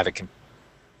figure out how to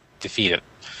defeat it.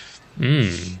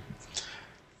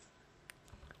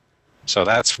 So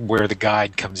that's where the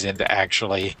guide comes in to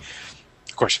actually...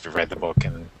 Of course, if you've read the book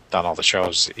and done all the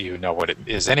shows, you know what it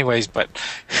is anyways, but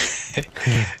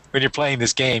when you're playing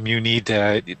this game, you need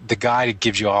to... The guide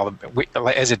gives you all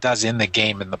the... As it does in the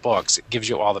game in the books, it gives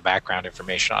you all the background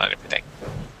information on it and everything.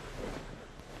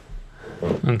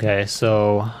 Okay,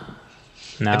 so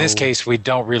now... In this case, we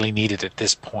don't really need it at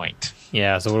this point.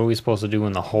 Yeah, so what are we supposed to do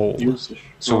in the hole?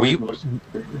 So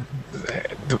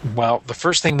well, the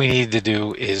first thing we need to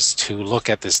do is to look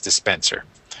at this dispenser.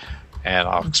 And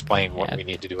I'll explain what we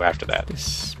need to do after that.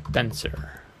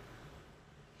 Dispenser.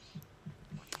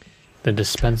 The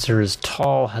dispenser is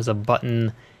tall, has a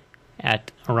button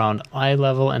at around eye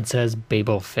level, and says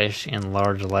Babelfish in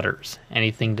large letters.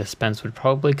 Anything dispensed would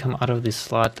probably come out of the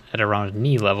slot at around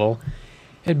knee level.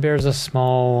 It bears a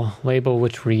small label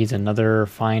which reads another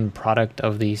fine product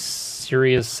of the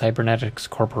Sirius Cybernetics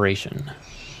Corporation.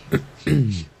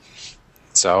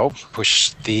 So,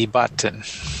 push the button.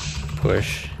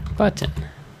 Push button.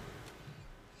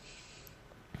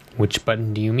 Which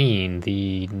button do you mean?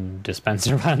 The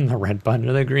dispenser button, the red button,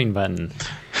 or the green button?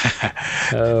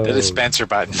 The dispenser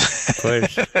button.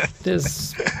 Push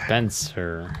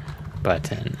dispenser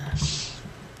button.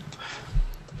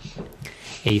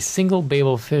 A single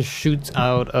Babel fish shoots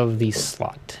out of the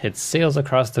slot. It sails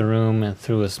across the room and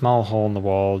through a small hole in the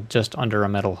wall just under a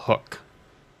metal hook.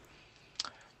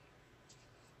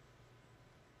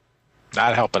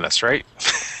 Not helping us, right?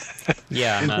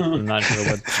 Yeah, I'm not sure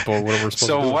what we're supposed to do.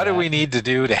 So what with do we that. need to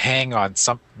do to hang on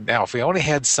something? Now, if we only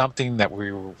had something that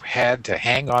we had to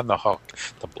hang on the hook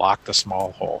to block the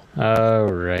small hole. Oh,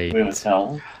 right. We have a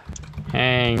towel.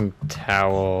 Hang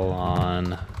towel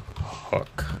on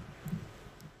hook.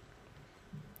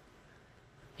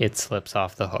 It slips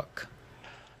off the hook.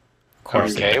 Of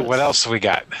course Okay, it does. what else we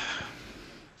got?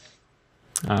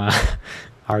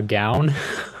 Our gown.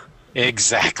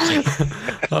 Exactly.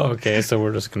 Okay, so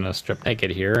we're just gonna strip naked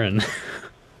here and.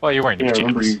 Well, you're wearing Yeah, your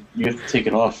remember pajamas. you have to take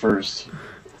it off first.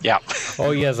 Yeah.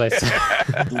 Oh yes, I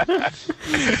said.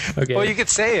 Okay. Well, you could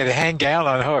say it. Hang down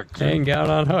on hook. Hang gown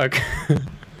on hook.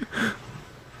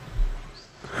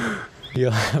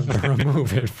 You'll have to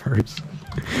remove it first.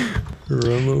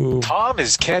 Remove. Tom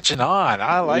is catching on.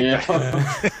 I like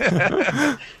that.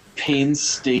 Yeah.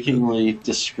 Painstakingly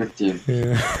descriptive.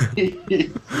 Yeah.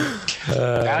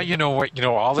 Now you know what. You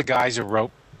know all the guys who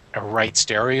write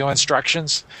stereo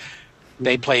instructions.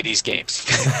 They play these games.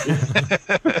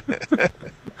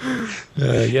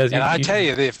 Yes, And I tell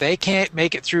you, if they can't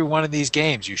make it through one of these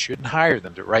games, you shouldn't hire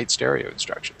them to write stereo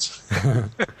instructions.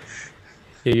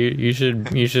 you should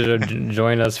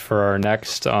join us for our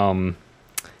next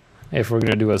if we're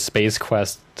gonna do a Space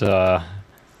Quest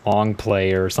long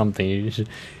play or something.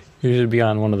 You should be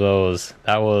on one of those.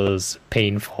 That was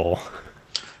painful.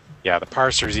 Yeah, the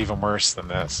parser is even worse than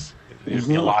this. There'd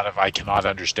be a lot of I cannot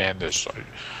understand this.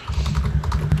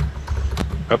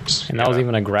 Oops. And that was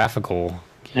even a graphical.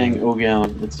 Hang O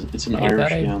gown. It's an Ain't Irish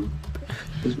that a- gown.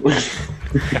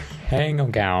 Hang a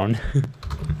gown.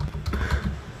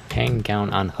 Hang gown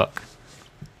on hook.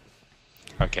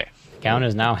 Okay. Gown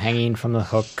is now hanging from the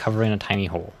hook, covering a tiny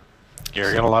hole.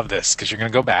 You're going to love this because you're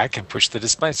going to go back and push the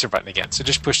dispenser button again. So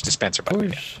just push dispenser button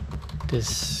again. Push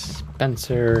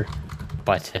dispenser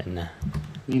button.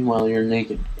 Meanwhile, you're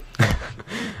naked.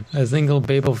 A single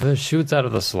Babel fish shoots out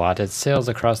of the slot. It sails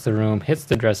across the room, hits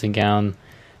the dressing gown.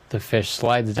 The fish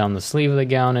slides down the sleeve of the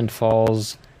gown and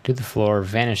falls to the floor,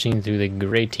 vanishing through the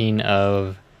grating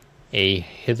of a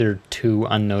hitherto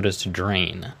unnoticed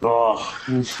drain. Oh.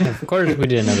 Of course we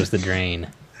didn't notice the drain.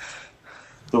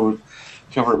 So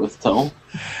cover it with a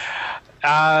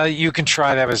towel. You can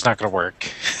try that, but it's not going to work.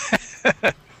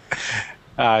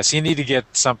 So you need to get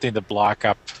something to block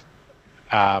up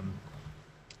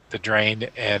the drain,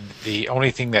 and the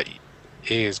only thing that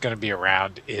is going to be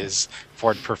around is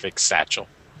Ford Perfect satchel.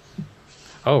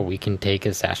 Oh, we can take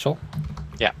a satchel?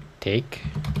 Yeah. Take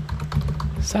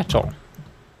satchel.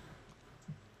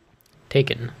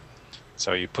 Taken.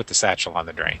 So you put the satchel on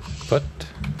the drain. Put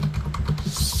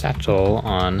satchel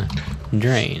on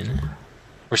drain.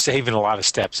 We're saving a lot of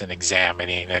steps in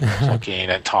examining and looking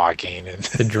and talking. And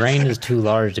The drain is too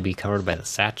large to be covered by the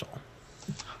satchel.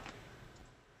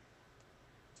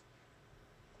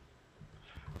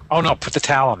 oh no, put the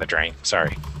towel on the drain.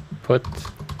 Sorry. Put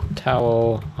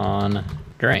towel on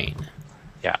drain.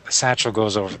 Yeah, the satchel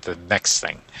goes over the next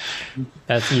thing.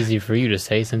 That's easy for you to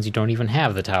say since you don't even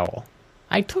have the towel.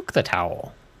 I took the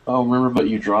towel. Oh, remember, but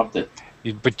you dropped it.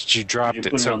 But you dropped You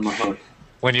it. put it So on the hook.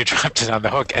 when you dropped it on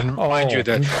the hook, and mind Oh. you,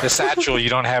 the satchel, you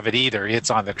don't have it either. It's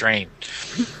on the drain.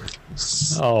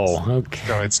 Oh, okay.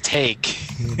 So it's take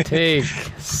Take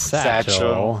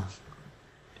satchel.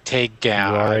 take You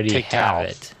gown, already take have towel.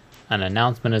 it. An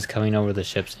announcement is coming over the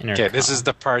ship's intercom. Okay, this is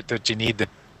the part that you need the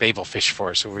Babel fish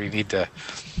for. So we need to.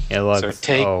 It looks. So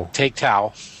take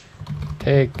towel.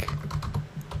 Take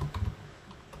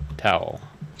towel.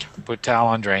 Put towel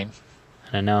on drain.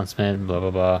 An announcement. Blah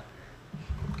blah blah.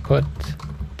 Put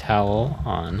towel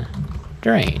on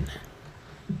drain.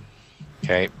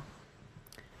 Okay.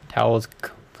 Towel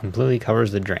completely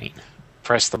covers the drain.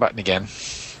 Press the button again.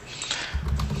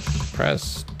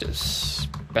 Press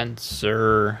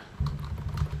dispenser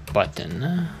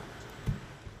button.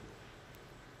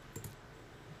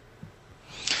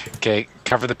 Okay.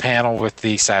 Cover the panel with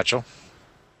the satchel.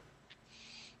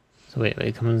 So wait,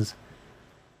 it comes.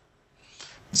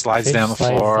 Slides Fish down the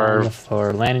slides floor. down the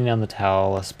floor, landing on the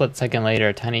towel. A split second later,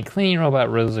 a tiny cleaning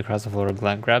robot rolls across the floor,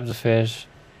 grabs the fish,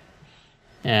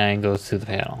 and goes to the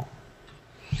panel.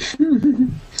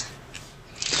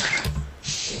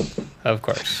 Of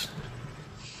course.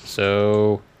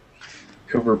 So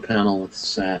Cover panel with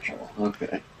satchel.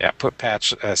 Okay. Yeah, put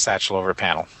satchel over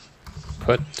panel.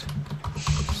 Put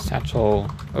satchel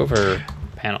over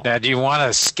panel. Now, do you want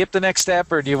to skip the next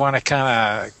step, or do you want to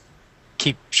kind of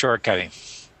keep shortcutting?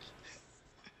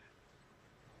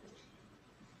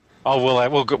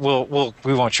 Oh,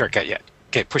 we won't shortcut yet.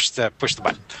 Okay, push the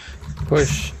button.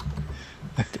 Push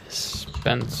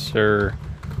dispenser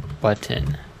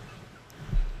button.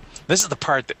 This is the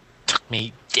part that took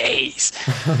me days.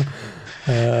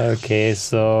 Okay,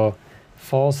 so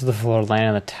falls to the floor, landing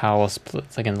on the towel,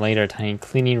 split second later, tiny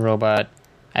cleaning robot.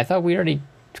 I thought we already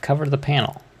covered the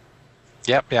panel.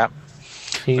 Yep. But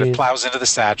Jeez. it plows into the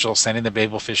satchel, sending the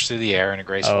babel fish through the air in a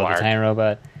graceful Oh, arc. the tiny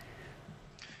robot.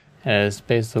 As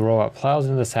space, the robot plows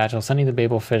into the satchel, sending the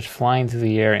babel fish flying through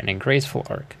the air in a graceful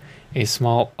arc. A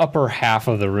small upper half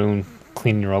of the room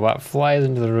cleaning robot flies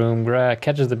into the room,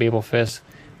 catches the babel fish,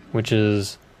 which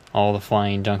is all the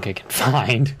flying junk it can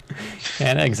find,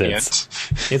 and exits.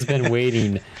 It's been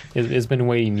waiting. It's been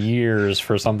waiting years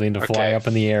for something to fly up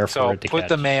in the air for it to catch. So put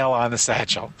the mail on the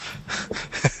satchel.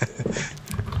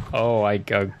 Oh, I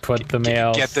put the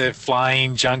mail. Get the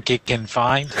flying junk it can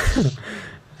find.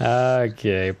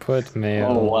 Okay, put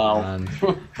mail on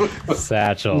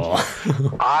satchel.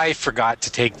 I forgot to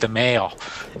take the mail.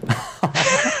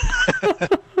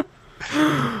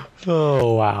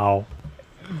 Oh, wow.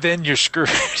 Then you're screwed.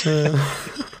 You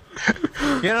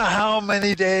know how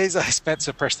many days I spent?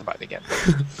 So press the button again.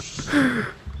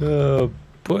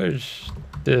 Push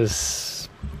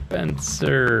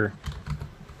dispenser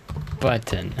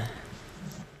button.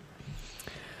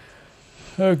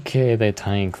 Okay, the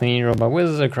tiny cleaning robot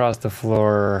whizzes across the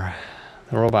floor.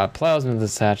 The robot plows into the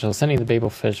satchel, sending the babel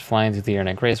fish flying through the air in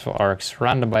a graceful arc,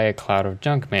 surrounded by a cloud of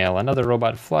junk mail. Another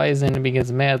robot flies in and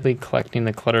begins madly collecting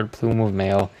the cluttered plume of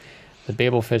mail. The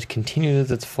babel fish continues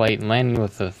its flight, landing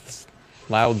with a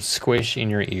loud squish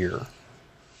in your ear.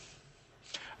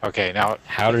 Okay, now,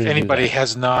 How did if it do anybody that?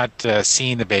 has not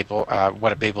seen the babel,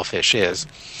 what a babel fish is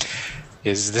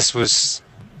this was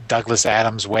Douglas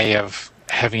Adams' way of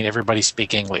having everybody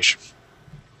speak English.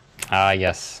 Ah,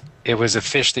 yes. It was a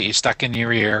fish that you stuck in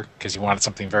your ear because you wanted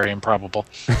something very improbable.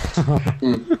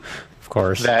 Of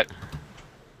course. That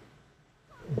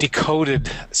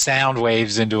decoded sound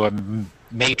waves into a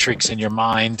matrix in your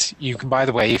mind. You can, by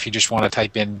the way, if you just want to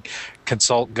type in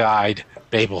consult guide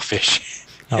babel fish,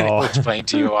 and it will explain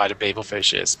to you what a babel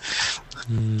fish is.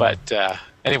 But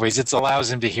anyways, it allows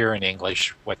him to hear in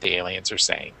English what the aliens are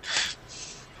saying.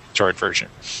 Short version.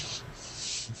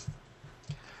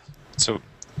 So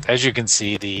as you can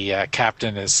see, the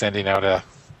captain is sending out a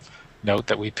note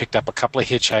that we picked up a couple of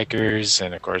hitchhikers,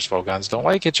 and of course Vogons don't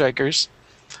like hitchhikers.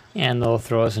 And they'll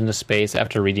throw us into space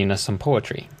after reading us some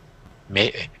poetry.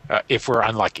 If we're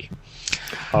unlucky.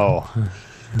 Oh.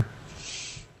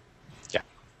 Yeah.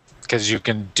 Because you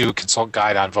can do consult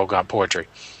guide on Vogon poetry.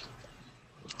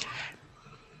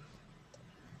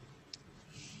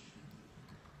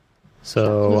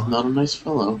 So. He's not a nice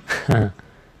fellow.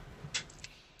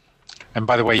 And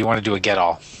by the way, you want to do a get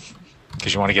all.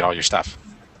 Because you want to get all your stuff.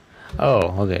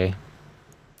 Oh, okay.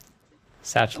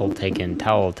 Satchel taken,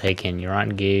 towel taken,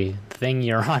 the thing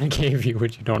your aunt gave you,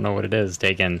 which you don't know what it is,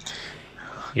 taken.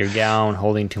 Your gown,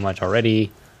 holding too much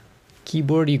already.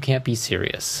 Keyboard, you can't be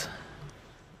serious.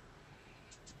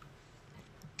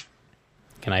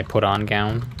 Can I put on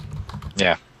gown?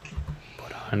 Yeah.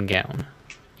 Put on gown.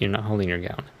 You're not holding your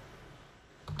gown.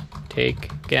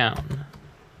 Take gown.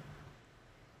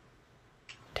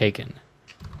 Taken.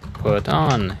 Put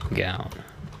on gown.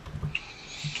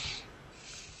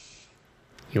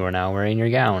 You are now wearing your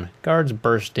gown. Guards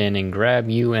burst in and grab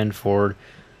you and Ford,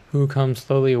 who come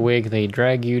slowly awake. They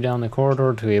drag you down the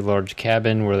corridor to a large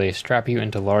cabin where they strap you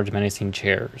into large menacing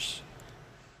chairs.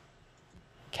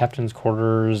 Captain's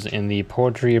quarters in the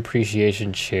poetry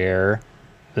appreciation chair.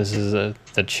 This is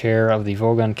the chair of the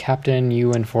Vogon captain.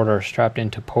 You and Ford are strapped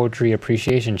into poetry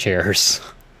appreciation chairs.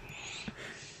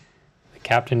 The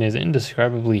captain is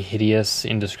indescribably hideous,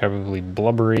 indescribably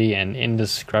blubbery, and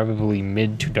indescribably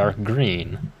mid to dark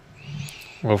green.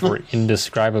 Well, for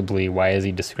indescribably, why is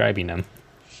he describing him?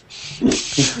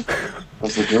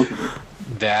 That's the joke of it.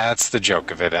 That's the joke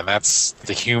of it, and that's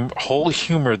the whole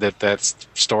humor that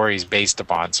story is based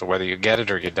upon. So whether you get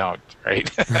it or you don't, right?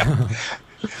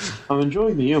 I'm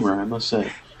enjoying the humor, I must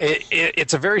say.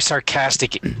 It's a very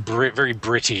sarcastic, very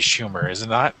British humor, is it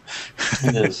not?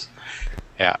 It is.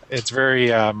 Yeah, it's very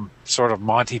sort of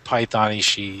Monty Python-y,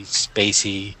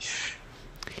 spacey.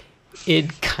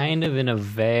 It kind of, in a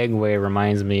vague way,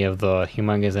 reminds me of the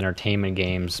Humongous Entertainment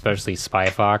games, especially Spy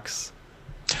Fox.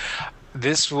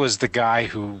 This was the guy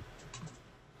who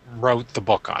wrote the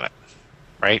book on it.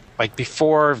 right? Like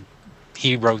before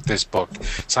he wrote this book,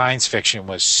 science fiction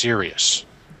was serious,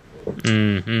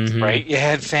 Mm-hmm. right? You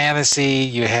had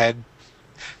fantasy,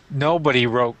 nobody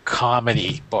wrote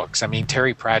comedy books. I mean,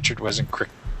 Terry Pratchett wasn't,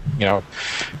 No,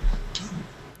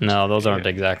 those aren't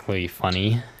exactly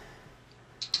funny.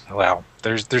 well,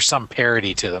 there's some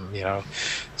parody to them,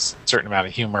 certain amount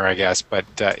of humor, I guess. But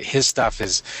his stuff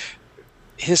has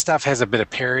a bit of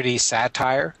parody,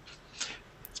 satire,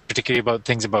 particularly about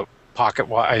things about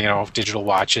digital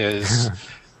watches,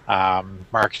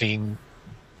 marketing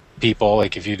people.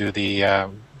 Like if you do the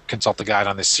consult the guide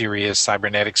on the Sirius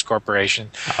Cybernetics Corporation,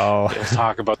 Oh, it'll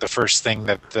talk about the first thing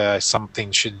that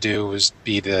something should do is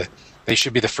they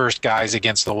should be the first guys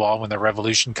against the wall when the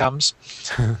revolution comes.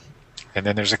 And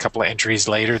then there's a couple of entries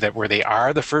later where they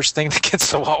are the first thing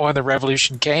against the wall when the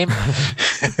revolution came.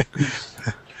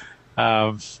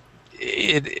 The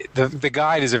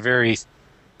guide is a very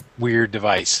weird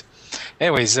device.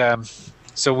 Anyways,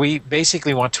 so we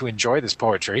basically want to enjoy this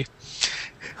poetry.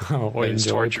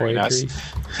 enjoy poetry.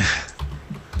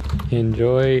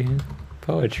 Enjoy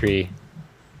poetry.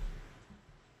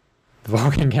 The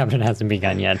Vulcan captain hasn't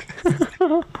begun yet.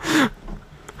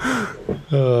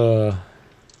 So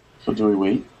do we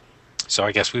wait? So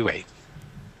I guess we wait.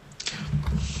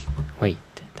 Wait,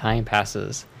 time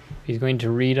passes. If he's going to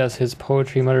read us his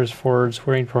poetry, mutters Ford,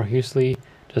 swearing profusely.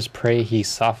 Just pray he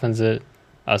softens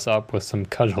us up with some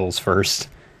cudgels first.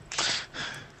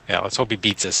 Yeah, let's hope he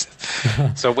beats us.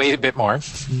 So wait a bit more,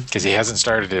 because he hasn't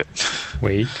started it.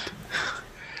 Wait.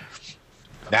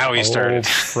 Now he started.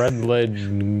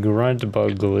 Fredled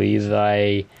Gruntbugly,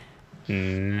 thy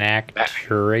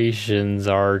nacturations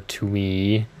are to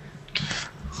me.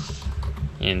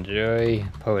 Enjoy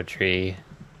poetry.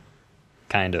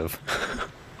 Kind of.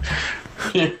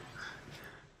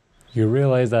 You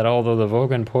realize that although the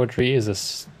Vulcan poetry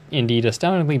is indeed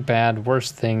astoundingly bad,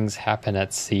 worse things happen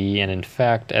at sea and in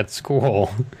fact at school.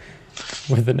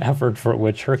 With an effort for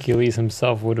which Hercules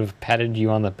himself would have patted you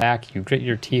on the back, you grit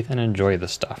your teeth and enjoy the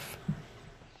stuff.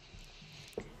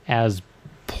 As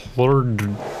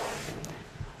plurdled,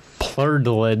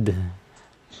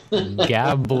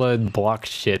 gabled block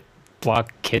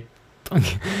kit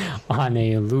on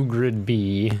a lugrid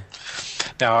bee.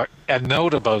 Now, a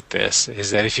note about this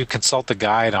is that if you consult the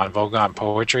guide on Vogon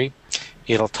poetry,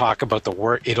 it'll talk about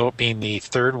it'll be the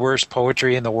third worst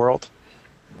poetry in the world,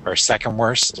 or second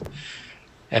worst,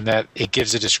 and that it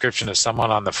gives a description of someone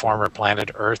on the former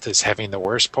planet Earth as having the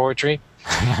worst poetry.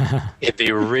 In the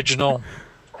original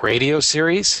radio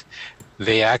series,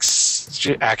 he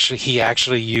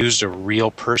actually used a real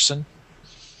person.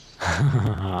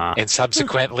 And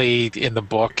subsequently in the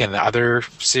book and the other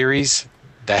series,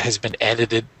 that has been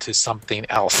edited to something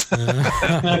else.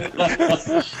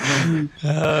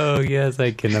 Oh, yes,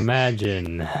 I can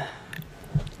imagine.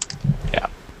 Yeah.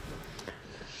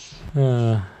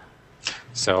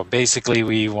 So basically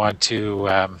we want to...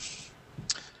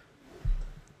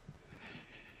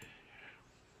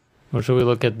 Or should we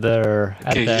look at their...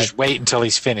 just wait until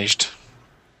he's finished.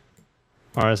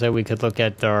 Or I say we could look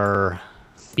at their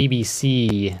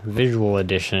BBC visual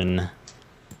edition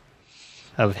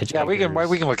of Hitchhiker's. Yeah, we can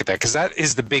look at that, because that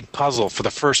is the big puzzle for the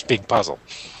first big puzzle.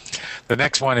 The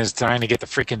next one is trying to get the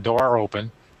freaking door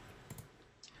open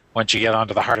once you get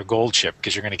onto the Heart of Gold ship,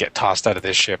 because you're going to get tossed out of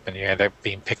this ship and you end up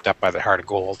being picked up by the Heart of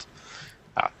Gold.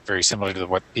 Very similar to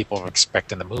what people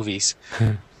expect in the movies.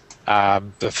 The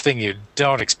thing you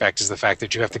don't expect is the fact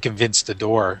that you have to convince the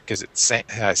door, because it's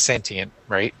sentient,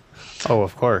 right? Oh,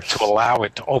 of course. To allow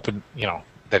it to open,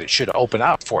 that it should open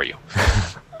up for you.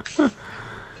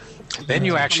 Then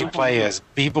you actually play as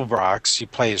Beeblebrox, you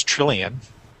play as Trillian,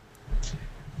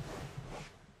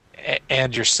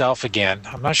 and yourself again.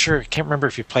 I'm not sure, I can't remember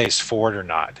if you play as Ford or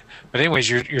not. But anyways,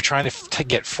 you're trying to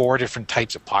get 4 different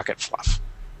types of pocket fluff,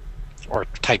 or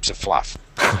types of fluff,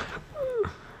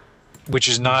 which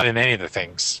is not in any of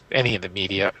the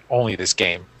media, only this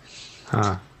game.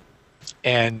 Huh.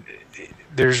 And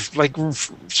there's like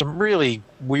some really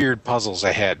weird puzzles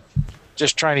ahead.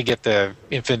 Just trying to get the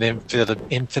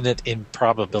infinite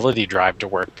improbability drive to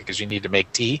work, because you need to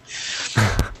make tea.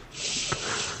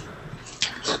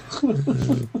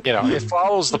 It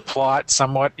follows the plot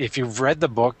somewhat. If you've read the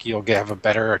book, you'll have a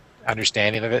better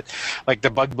understanding of it. Like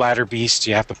the bug bladder beast,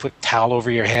 you have to put towel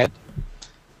over your head,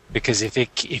 because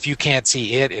if you can't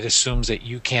see it, it assumes that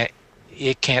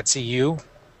it can't see you.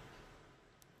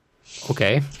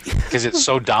 Okay. Because it's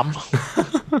so dumb.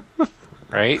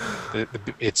 Right?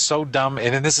 It's so dumb.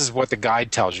 And then this is what the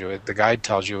guide tells you. The guide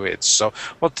tells you it's so...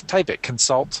 Well, type it.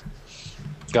 Consult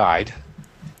guide.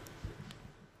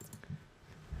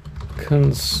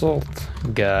 Consult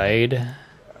guide.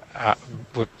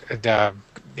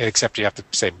 Except you have to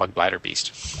say bug bladder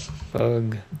beast.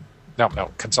 Bug.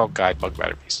 No, consult guide bug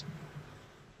bladder beast.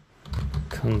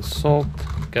 Consult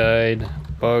guide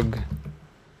bug.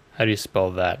 How do you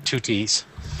spell that? 2 T's.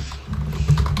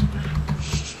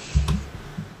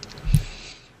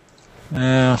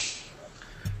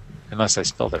 Unless I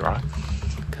spelled it wrong.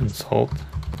 Consult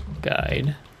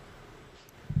guide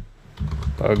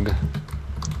bug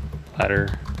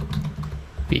bladder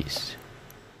beast.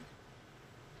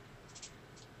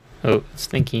 Oh, it's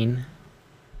thinking.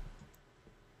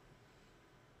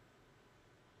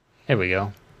 There we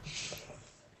go.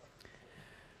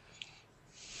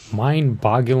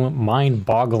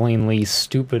 Mind-bogglingly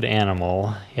stupid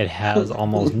animal. It has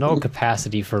almost no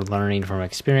capacity for learning from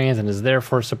experience and is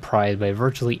therefore surprised by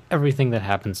virtually everything that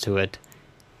happens to it.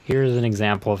 Here's an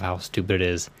example of how stupid it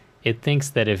is. It thinks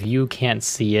that if you can't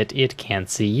see it, it can't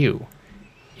see you.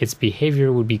 Its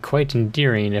behavior would be quite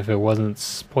endearing if it wasn't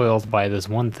spoiled by this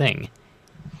one thing.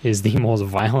 It is the most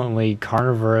violently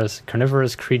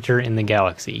carnivorous creature in the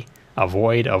galaxy.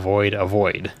 Avoid, avoid,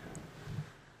 avoid.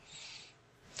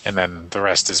 And then the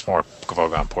rest is more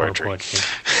Vogon poetry.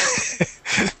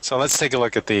 So let's take a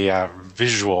look at the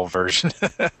visual version.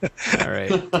 All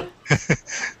right.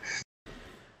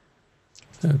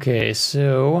 Okay,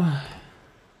 so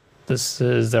this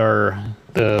is the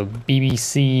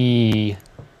BBC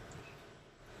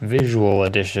visual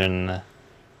edition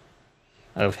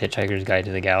of Hitchhiker's Guide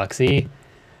to the Galaxy,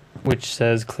 which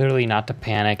says clearly not to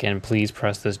panic and please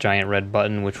press this giant red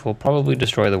button, which will probably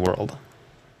destroy the world.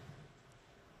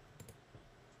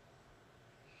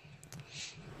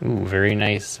 Ooh, very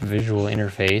nice visual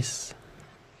interface.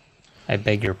 I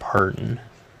beg your pardon.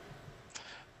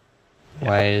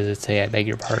 Why does it say I beg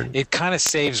your pardon? It kind of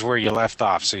saves where you left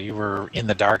off. So you were in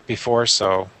the dark before,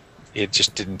 so it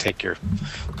just didn't take your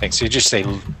thing. So you just say...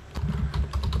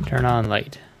 Turn on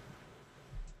light.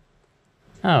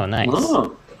 Oh, nice.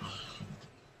 Oh.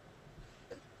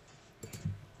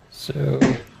 So,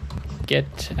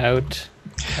 get out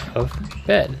of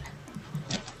bed.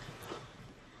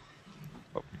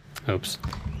 Oops.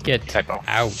 Get Typo.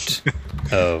 out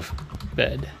of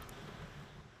bed.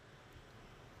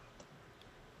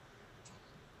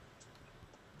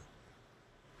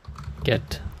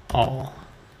 Get all.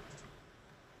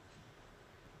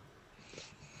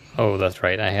 Oh, that's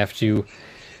right. I have to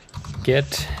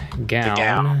get gown.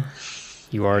 gown.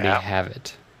 You already Yeah. have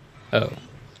it. Oh.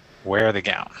 Wear the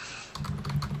gown.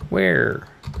 Wear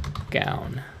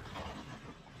gown.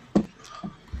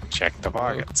 Check the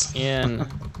pockets. In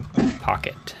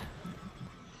pocket.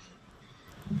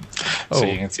 So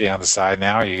you can see on the side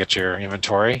now, you get your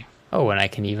inventory. Oh, and I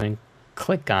can even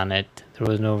click on it. There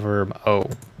was no verb. Oh.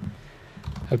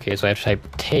 Okay, so I have to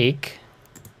type take.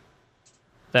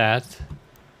 That.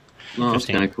 Oh, that's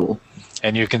kind of cool.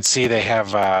 And you can see they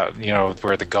have,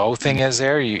 where the go thing is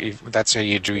there. That's how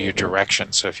you do your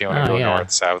direction. So if you want to go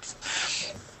north, south.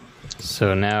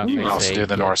 So now You can also do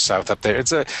the north-south up there.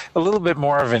 It's a little bit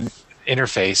more of an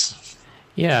interface.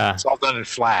 Yeah. It's all done in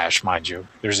Flash, mind you.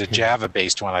 There's a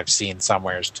Java-based one I've seen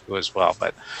somewhere too as well,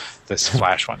 but this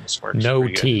Flash one works. No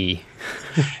pretty good. T.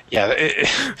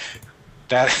 Yeah,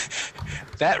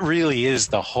 that really is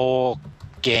the whole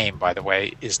game, by the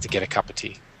way, is to get a cup of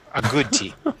tea. A good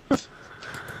tea.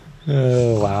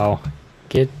 Oh, wow.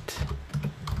 Get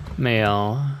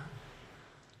mail.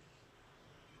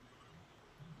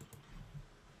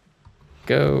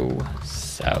 Go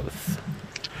south.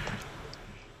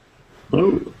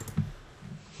 Oh.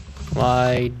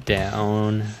 Lie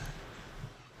down.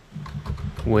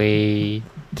 Wait.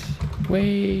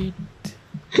 Wait.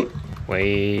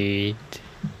 Wait.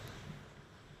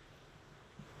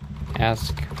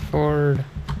 Ask Ford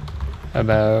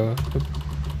about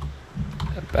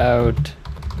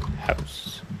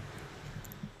house.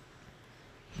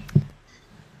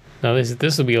 Now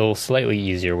this will be a slightly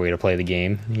easier way to play the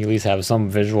game. You at least have some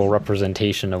visual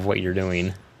representation of what you're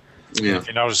doing. Yeah. If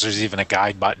you notice, there's even a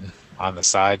guide button on the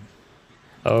side.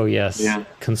 Oh yes. Yeah.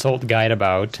 Consult guide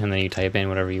about, and then you type in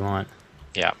whatever you want.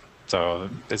 Yeah, so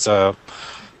it's a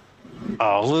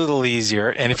little easier.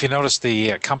 And if you notice,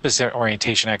 the compass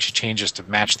orientation actually changes to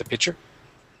match the picture.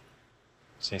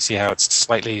 So you see how it's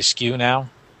slightly askew now?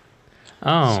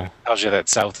 Oh. So it tells you that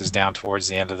south is down towards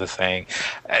the end of the thing.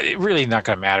 It really not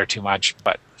going to matter too much,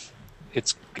 but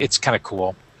it's kind of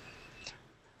cool.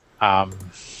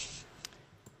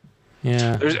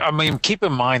 Yeah. Keep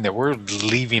in mind that we're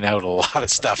leaving out a lot of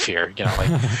stuff here.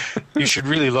 You should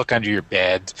really look under your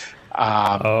bed.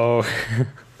 There's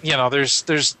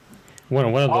one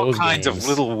of all those kinds games. of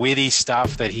little witty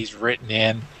stuff that he's written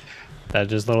in. That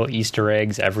just little Easter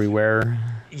eggs everywhere.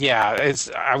 Yeah,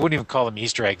 I wouldn't even call them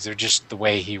Easter eggs. They're just the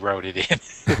way he wrote it in.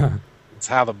 It's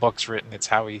how the book's written. It's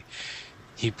how he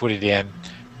put it in.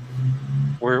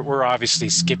 We're obviously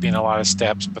skipping a lot of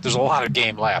steps, but there's a lot of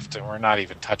game left, and we're not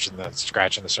even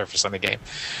scratching the surface on the game.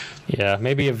 Yeah,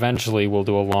 maybe eventually we'll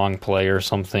do a long play or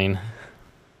something.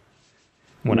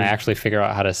 When I actually figure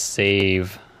out how to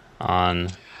save on...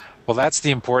 Well, that's the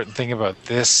important thing about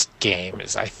this game,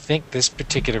 is I think this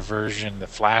particular version, the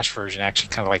Flash version, actually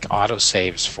kind of like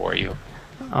auto-saves for you.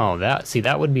 Oh,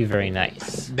 that would be very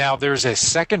nice. Now, there's a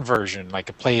second version, like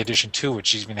a Play Edition 2,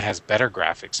 which even has better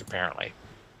graphics, apparently.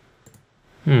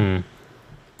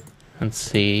 Let's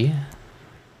see.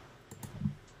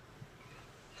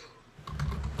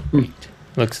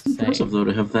 Looks the same. Impressive, though,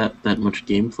 to have that much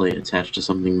gameplay attached to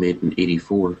something made in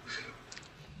 '84.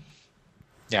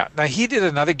 Yeah. Now, he did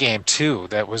another game, too,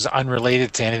 that was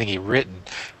unrelated to anything he'd written.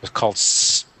 It was called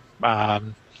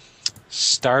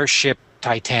Starship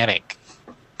Titanic.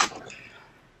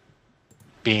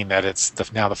 Being that it's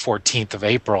now the 14th of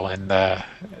April and the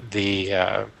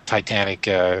Titanic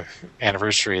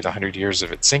anniversary of the 100 years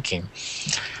of its sinking.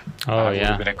 Oh, Would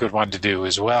have been a good one to do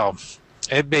as well.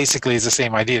 It basically is the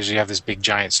same idea as you have this big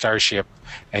giant starship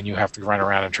and you have to run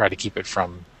around and try to keep it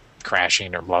from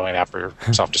crashing or blowing up or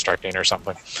self-destructing or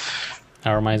something.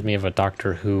 That reminds me of a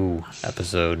Doctor Who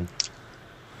episode.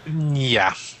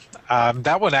 Yeah.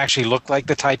 That one actually looked like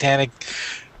the Titanic.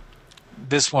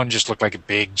 This one just looked like a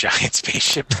big giant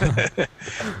spaceship. And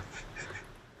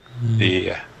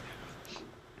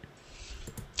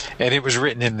it was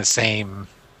written in the same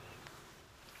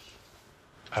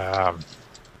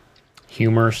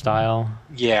humor style.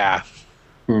 Yeah.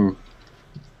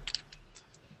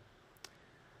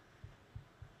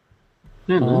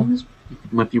 Yeah, this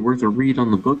might be worth a read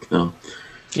on the book, though.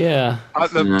 Yeah.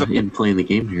 In playing the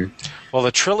game here. Well,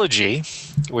 the trilogy,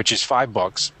 which is 5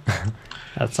 books.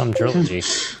 That's some trilogy.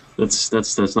 That's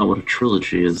not what a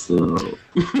trilogy is, though.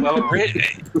 Well,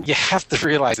 you have to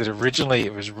realize that originally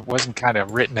it wasn't kind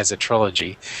of written as a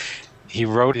trilogy. He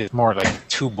wrote it more like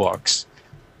 2 books,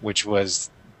 which was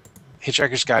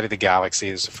Hitchhiker's Guide to the Galaxy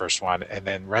is the first one, and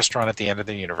then Restaurant at the End of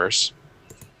the Universe.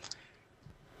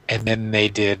 And then they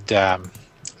did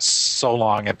So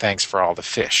Long and Thanks for All the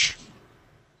Fish.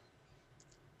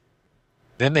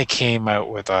 Then they came out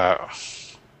with at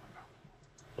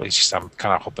least I'm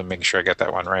kind of hoping, making sure I get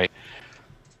that one right.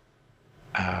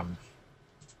 What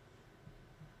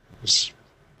was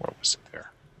it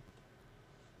there?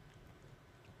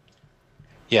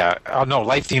 Yeah. Oh, no,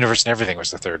 Life, the Universe, and Everything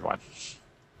was the third one.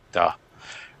 Duh.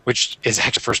 Which is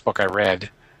actually the first book I read,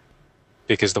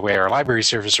 because the way our library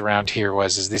service around here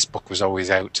is this book was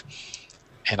always out.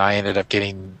 And I ended up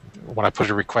getting, when I put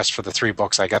a request for the 3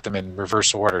 books, I got them in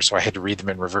reverse order, so I had to read them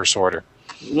in reverse order.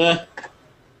 Nah.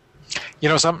 You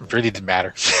know, something really didn't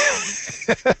matter.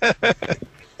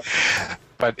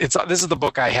 But this is the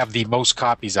book I have the most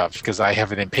copies of, because I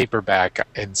have it in paperback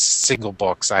in single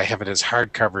books. I have it as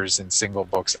hardcovers in single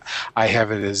books. I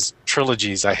have it as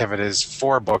trilogies. I have it as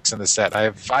 4 books in the set. I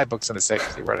have 5 books in the set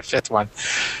because they wrote a 5th one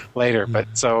later.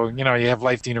 But so, you know, you have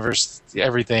Life, the Universe,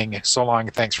 Everything, So Long,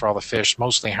 Thanks for All the Fish,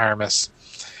 Mostly Harmless.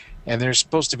 And there's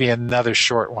supposed to be another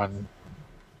short one,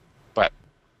 but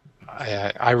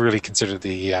I really consider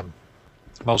the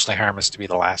Mostly Harmless to be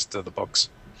the last of the books.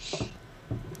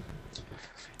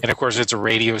 And, of course, it's a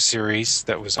radio series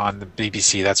that was on the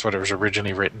BBC. That's what it was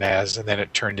originally written as. And then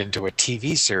it turned into a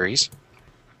TV series,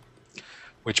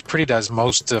 which pretty does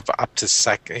most of up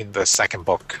to in the second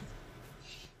book.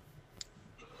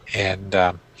 And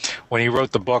when he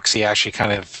wrote the books, he actually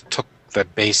kind of took the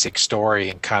basic story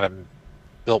and kind of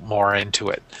built more into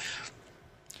it.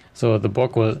 So the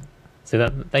book was... See,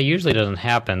 that usually doesn't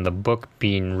happen, the book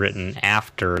being written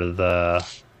after the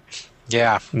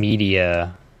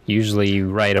media... Usually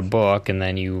you write a book and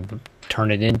then you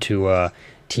turn it into a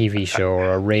TV show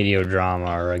or a radio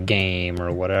drama or a game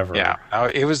or whatever. Yeah,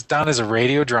 it was done as a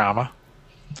radio drama.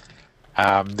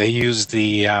 They used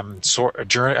an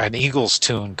Eagles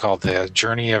tune called The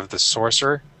Journey of the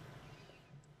Sorcerer,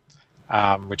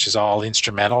 which is all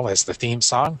instrumental as the theme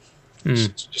song.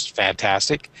 It's just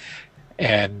fantastic.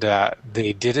 And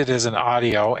they did it as an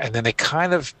audio, and then they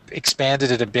kind of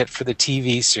expanded it a bit for the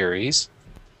TV series.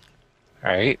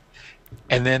 Right,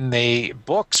 and then the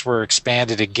books were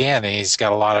expanded again, and he's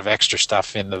got a lot of extra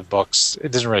stuff in the books.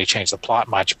 It doesn't really change the plot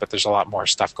much, but there's a lot more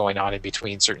stuff going on in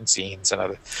between certain scenes and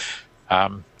other.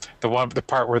 The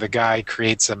part where the guy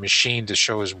creates a machine to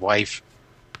show his wife.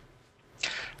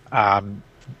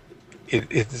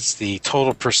 It's the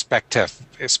total perspective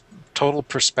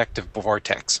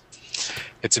vortex,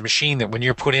 It's a machine that when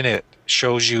you're put in it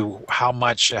shows you how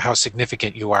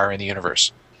significant you are in the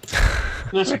universe.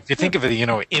 If you think of it,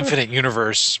 infinite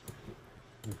universe,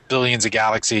 billions of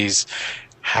galaxies,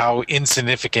 how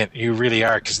insignificant you really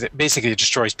are, because it basically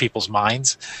destroys people's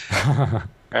minds,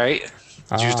 right?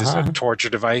 It's used as a torture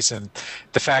device, and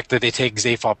the fact that they take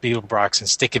Zaphod Beetlebrox and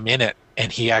stick him in it, and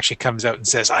he actually comes out and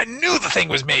says, "I knew the thing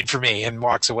was made for me," and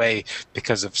walks away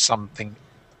because of something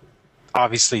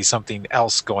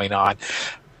else going on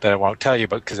that I won't tell you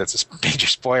about because that's a major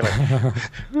spoiler.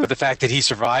 But the fact that he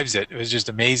survives it was just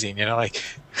amazing, and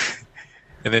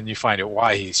then you find out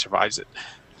why he survives it,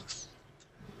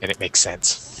 and it makes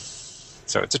sense.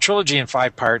 So it's a trilogy in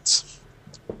 5 parts.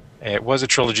 It was a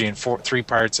trilogy in 3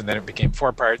 parts, and then it became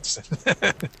 4 parts.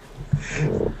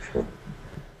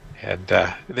 And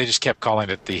they just kept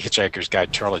calling it the Hitchhiker's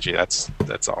Guide trilogy. That's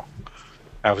all.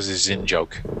 That was his in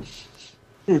joke.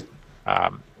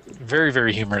 Very,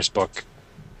 very humorous book,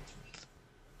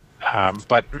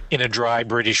 but in a dry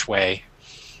British way.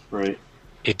 Right.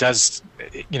 It does,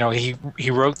 he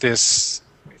wrote this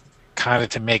kind of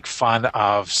to make fun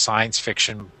of science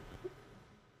fiction,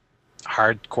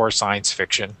 hardcore science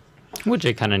fiction. Which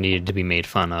it kind of needed to be made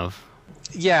fun of.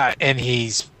 Yeah, and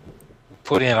he's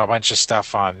put in a bunch of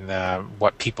stuff on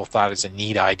what people thought is a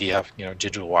neat idea,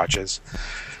 digital watches.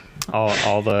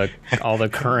 All the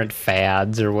current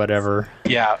fads or whatever.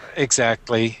 Yeah,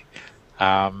 exactly.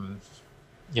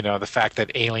 The fact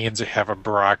that aliens have a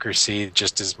bureaucracy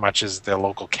just as much as the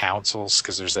local councils,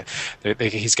 because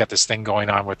he's got this thing going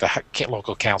on with the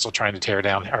local council trying to tear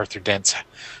down Arthur Dent's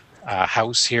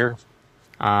house here.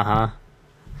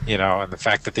 And the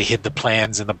fact that they hid the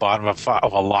plans in the bottom of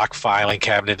a locked filing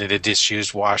cabinet in a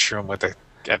disused washroom with a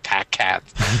attack cat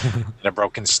and a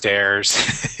broken stairs.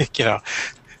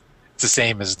 It's the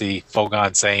same as the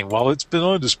Fogon saying, "Well, it's been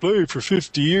on display for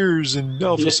 50 years in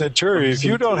Alpha Centauri. If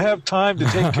you don't have time to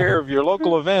take care of your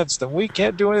local events, then we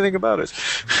can't do anything about it."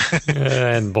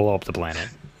 And blow up the planet.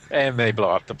 And they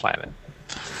blow up the planet.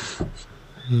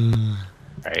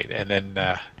 Right, and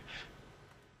then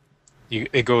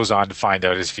it goes on to find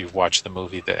out, as if you've watched the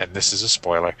movie, and this is a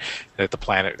spoiler, that the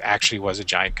planet actually was a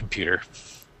giant computer.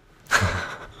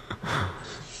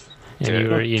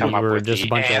 And you were just a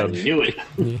bunch of... Knew it.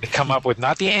 Come up with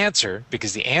not the answer,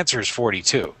 because the answer is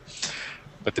 42,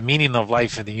 but the meaning of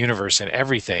life and the universe and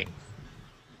everything.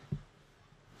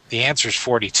 The answer is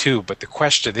 42, but the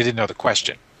question, they didn't know the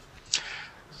question.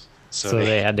 So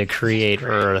they had to create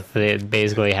Earth. They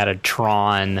basically had a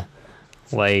Tron,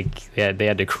 they had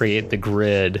to create the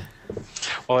grid.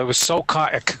 Well, it was a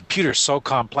computer so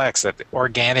complex that the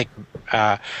organic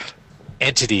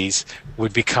entities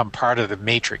would become part of the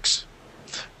matrix.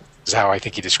 Is how I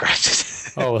think he described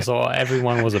it. Oh, so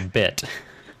everyone was a bit.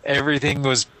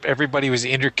 Everybody was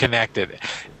interconnected.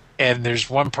 And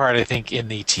there's one part, I think, in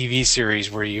the TV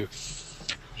series where he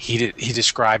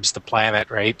describes the planet,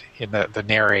 right, in the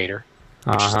narrator,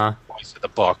 which is the voice of the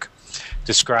book,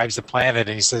 describes the planet,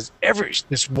 and he says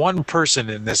this one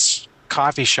person in this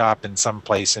coffee shop in some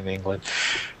place in England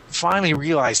finally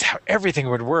realized how everything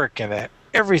would work and that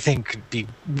everything could be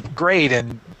great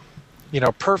and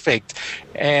perfect,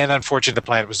 and unfortunately the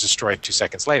planet was destroyed 2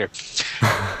 seconds later.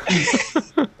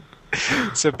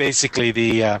 So basically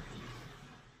the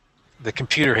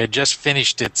computer had just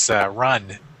finished its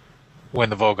run when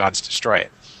the Vogons destroy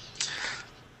it.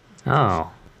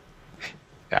 Oh.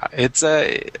 Yeah, it's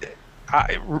they're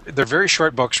very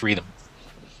short books, read them.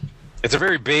 It's a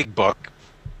very big book,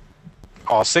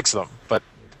 all 6 of them, but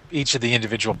each of the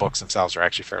individual books themselves are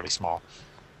actually fairly small.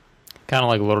 Kind of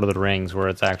like Lord of the Rings, where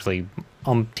it's actually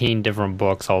umpteen different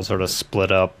books all sort of split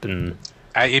up. And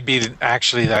it'd be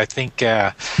actually, I think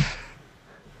the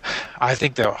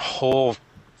whole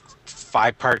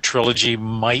 5-part trilogy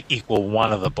might equal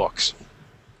one of the books.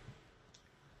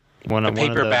 The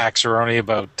paperbacks are only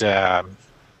about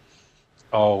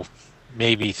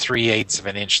maybe 3/8 of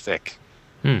an inch thick.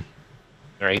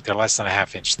 Right, they're less than a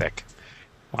half-inch thick.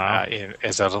 Wow.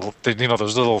 As a little,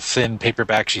 those little thin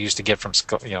paperbacks you used to get from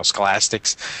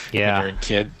Scholastics when you were a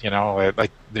kid,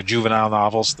 like the juvenile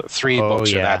novels. The 3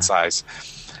 books are that size,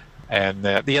 and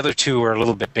the other 2 are a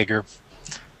little bit bigger.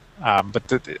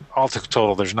 But all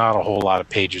total, there's not a whole lot of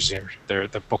pages here.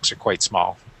 The books are quite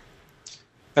small.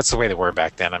 That's the way they were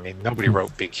back then. I mean, nobody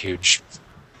wrote big, huge.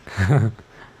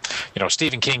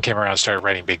 Stephen King came around and started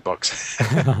writing big books.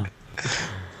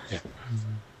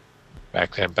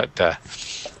 Back then, but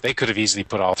they could have easily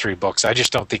put all 3 books. I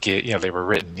just don't think they were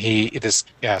written.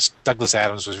 Douglas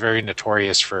Adams was very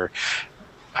notorious for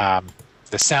The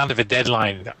Sound of a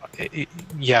Deadline.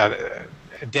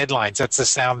 Deadlines. That's the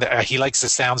sound that he likes. The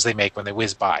sounds they make when they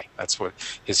whiz by. That's what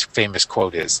his famous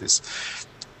quote is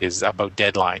about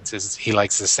deadlines. Is he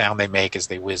likes the sound they make as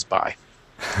they whiz by.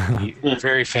 He's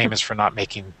very famous for not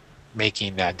making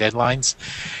deadlines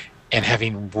and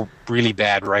having really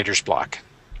bad writer's block.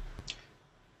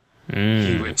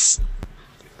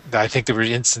 I think there were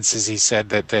instances he said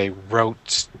that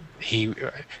he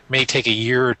may take a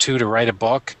year or two to write a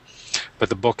book, but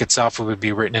the book itself would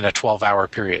be written in a 12-hour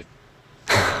period.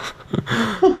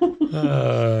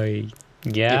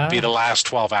 Yeah. It'd be the last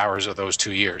 12 hours of those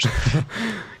 2 years.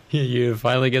 You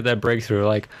finally get that breakthrough,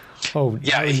 like, oh,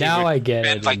 yeah, now I get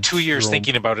it. Like 2 years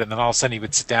thinking about it, and then all of a sudden he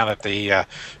would sit down at the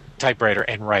typewriter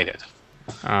and write it.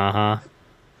 Uh-huh.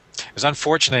 It was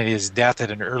unfortunate his death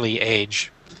at an early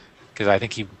age, because I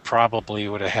think he probably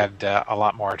would have had a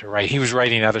lot more to write. He was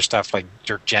writing other stuff like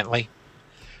Dirk Gently,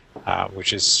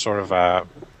 which is sort of a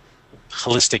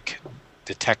holistic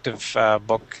detective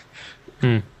book,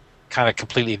 kind of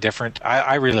completely different.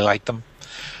 I really like them,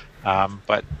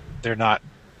 but they're not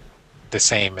the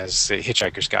same as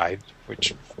Hitchhiker's Guide,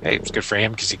 which, hey, it was good for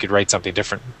him because he could write something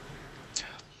different.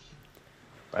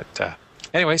 But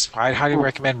anyways, I highly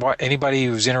recommend anybody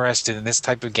who's interested in this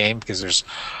type of game, because there's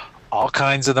all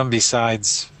kinds of them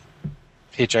besides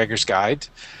Hitchhiker's Guide.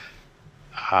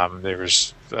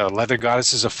 There's Leather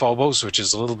Goddesses of Phobos, which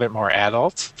is a little bit more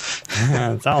adult.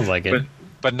 It sounds like it.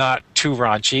 But not too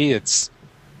raunchy. It's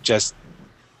just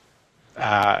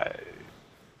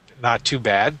not too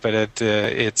bad, but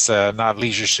it's not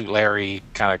Leisure Suit Larry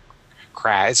kind of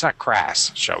crass. It's not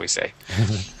crass, shall we say.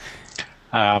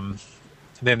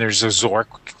 Then there's the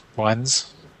Zork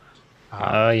ones.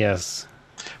 Yes.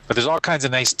 But there's all kinds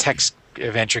of nice text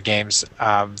adventure games.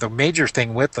 The major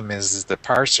thing with them is the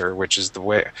parser, which is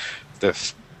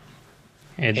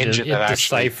engine that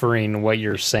actually deciphering what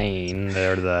you're saying.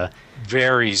 They're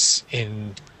varies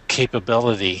in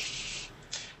capability.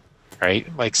 Right?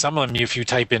 Like some of them, if you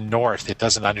type in north, it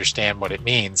doesn't understand what it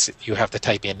means. You have to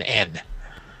type in N.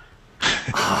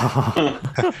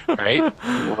 Right?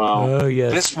 Wow. Oh,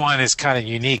 yes. This one is kind of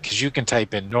unique because you can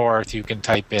type in north, you can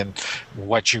type in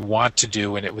what you want to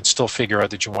do, and it would still figure out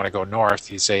that you want to go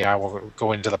north. You say, I will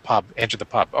go into the pub, enter the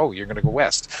pub. Oh, you're going to go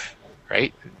west,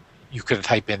 right? You could have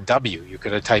typed in W. You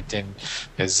could have typed in,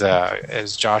 as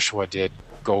Joshua did,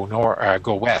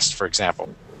 go west, for example.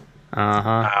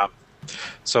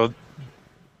 So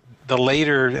the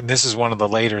later, and this is one of the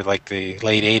later, like the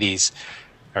late 80s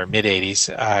or mid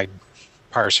 80s,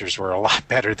 parsers were a lot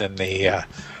better than the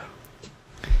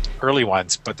early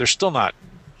ones, but they're still not.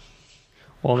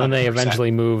 Well, then 100%. they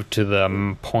eventually moved to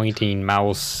the pointing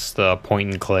mouse, the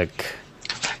point and click.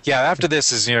 Yeah, after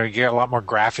this is, you get a lot more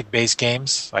graphic-based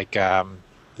games, like the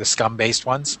Scum-based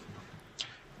ones,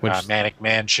 Manic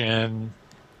Mansion.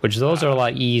 Which those are a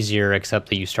lot easier, except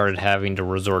that you started having to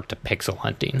resort to pixel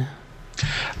hunting.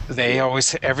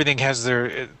 Everything has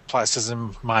their pluses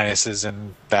and minuses,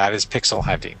 and that is pixel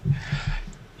hunting.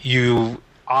 You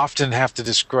often have to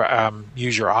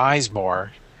use your eyes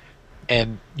more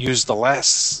and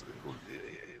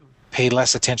pay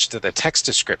less attention to the text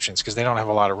descriptions, because they don't have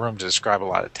a lot of room to describe a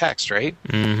lot of text, right?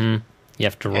 Mm-hmm. You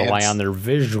have to rely on their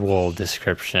visual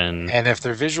description. And if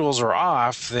their visuals are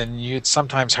off, then it's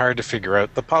sometimes hard to figure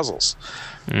out the puzzles.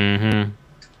 Mm-hmm.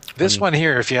 This one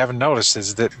here, if you haven't noticed,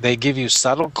 is that they give you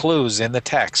subtle clues in the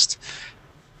text,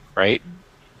 right?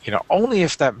 Only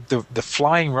if the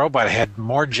flying robot had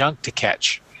more junk to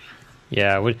catch.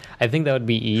 Yeah, I think that would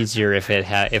be easier if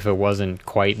it wasn't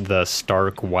quite the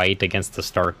stark white against the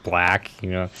stark black.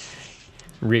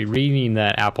 Reading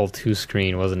that Apple II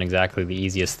screen wasn't exactly the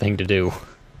easiest thing to do.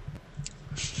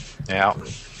 Yeah.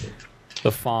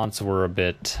 The fonts were a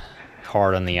bit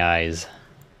hard on the eyes.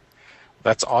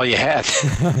 That's all you had.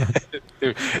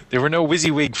 There were no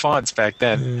WYSIWYG fonts back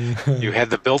then. You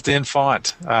had the built-in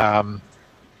font.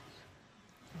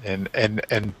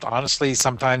 And honestly,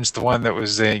 sometimes the one that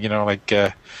was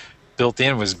built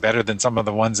in was better than some of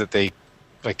the ones that they,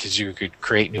 because you could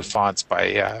create new fonts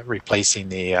by replacing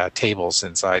the tables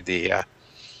inside the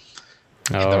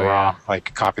ROM,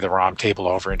 like copy the ROM table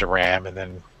over into RAM and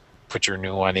then put your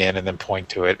new one in and then point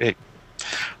to it. I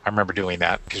remember doing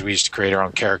that because we used to create our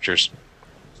own characters.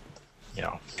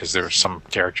 Because there were some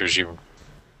characters you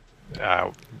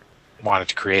wanted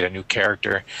to create a new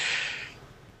character.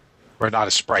 Or not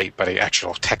a sprite, but an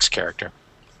actual text character.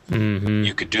 Mm-hmm.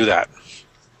 You could do that.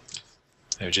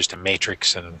 It was just a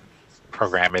matrix and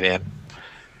program it in.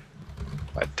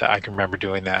 But I can remember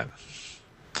doing that.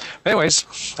 Anyways,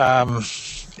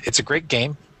 it's a great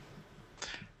game.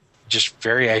 Just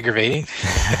very aggravating.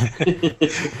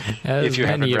 If you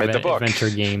haven't read the book.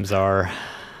 Adventure games are.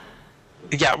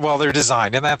 Yeah, well, they're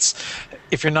designed, and that's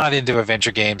if you're not into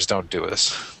adventure games, don't do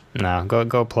this. No,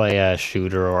 go play a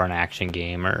shooter or an action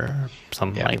game or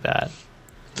something like that.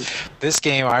 This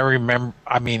game, I remember.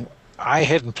 I mean, I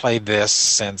hadn't played this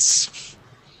since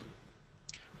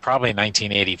probably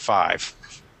 1985,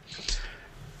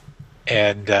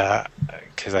 and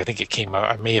because I think it came out,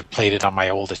 I may have played it on my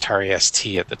old Atari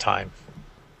ST at the time,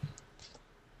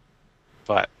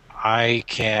 but I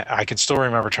can still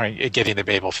remember getting the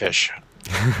Babel fish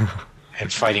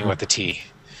and fighting with the T.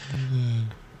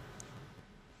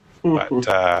 But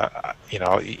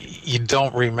you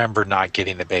don't remember not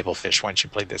getting the Babel fish once you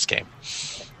played this game.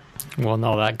 Well,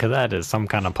 no, because that is some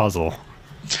kind of puzzle.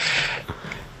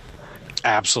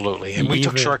 Absolutely, and we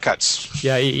took shortcuts.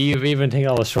 Yeah, you even take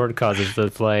all the shortcuts.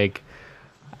 It's like,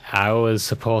 I was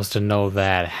supposed to know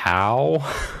that.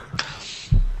 How?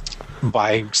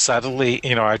 By subtly,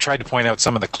 I tried to point out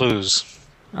some of the clues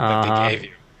that they gave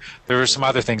you. There were some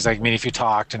other things, like, if you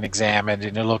talked and examined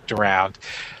and you looked around.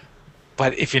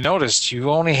 But if you noticed,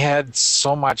 you only had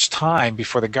so much time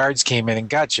before the guards came in and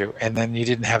got you, and then you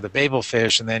didn't have the Babel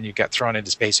fish, and then you got thrown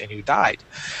into space and you died.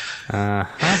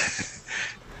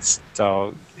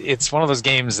 So it's one of those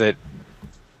games that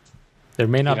there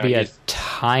may not be a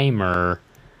timer,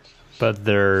 but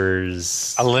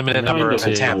there's a limited number of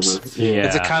attempts. Yeah.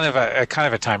 It's a kind of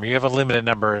a timer. You have a limited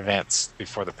number of events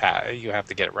before the pass. You have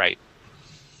to get it right.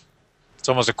 It's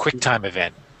almost a quick time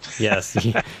event. Yes,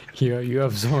 you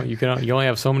only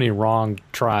have so many wrong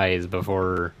tries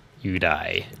before you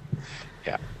die.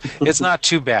 Yeah, it's not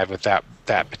too bad with that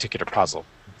particular puzzle.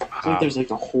 I think there's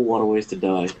like a whole lot of ways to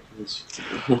die.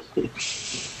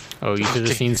 Oh, you should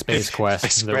have seen Space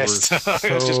Quest. There were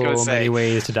so many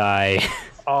ways to die.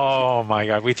 Oh my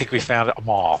God, we think we found them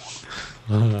all.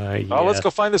 Yes. Oh, let's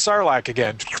go find the Sarlacc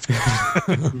again.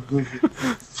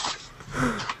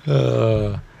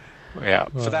 Yeah,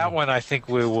 for that one, I think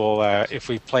we will. If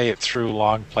we play it through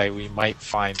long play, we might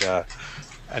find an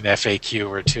FAQ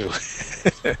or two.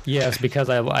 Yes, because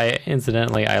I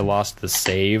incidentally lost the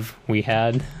save we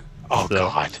had. Oh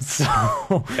God!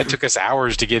 So it took us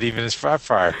hours to get even as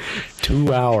far.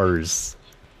 2 hours.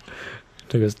 It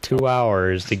took us 2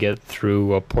 hours to get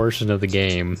through a portion of the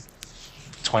game.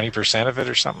 20% of it,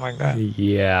 or something like that.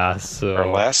 Yeah, so or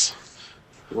less.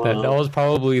 That was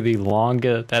probably the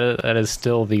longest. That is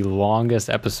still the longest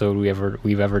episode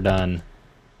we've ever done.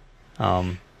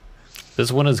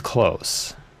 This one is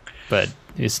close, but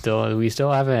we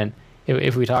still haven't.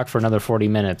 If we talk for another 40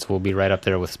 minutes, we'll be right up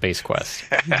there with Space Quest.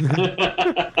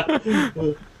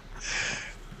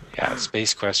 Yeah,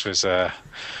 Space Quest was that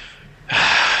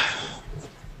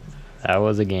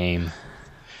was a game.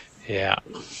 Yeah.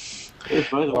 Hey,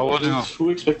 by the way, who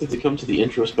expected to come to the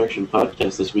InRetroSpection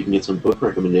podcast this week and get some book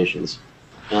recommendations?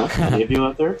 Any of you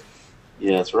out there?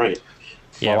 Yeah, that's right.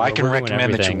 Yeah, well, I can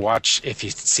recommend that you watch, if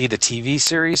you see the TV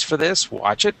series for this,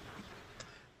 watch it.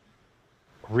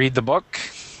 Read the book.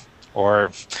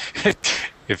 Or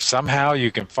if somehow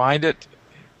you can find it,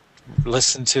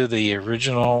 listen to the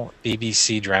original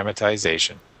BBC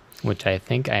dramatization. Which I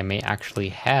think I may actually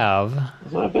have,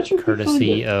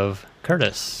 courtesy of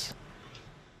Curtis.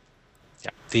 Yeah,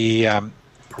 the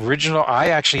original, I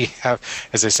actually have,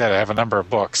 as I said, I have a number of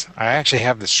books. I actually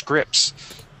have the scripts,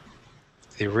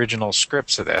 the original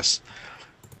scripts of this,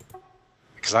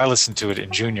 because I listened to it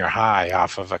in junior high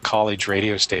off of a college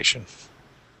radio station.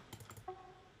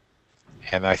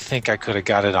 And I think I could have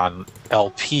got it on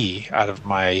LP out of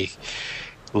my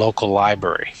local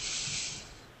library.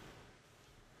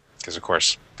 Because, of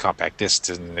course, compact discs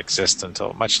didn't exist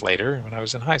until much later when I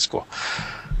was in high school.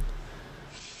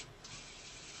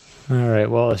 All right,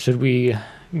 well, should we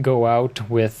go out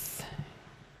with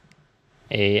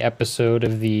a episode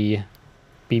of the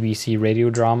BBC radio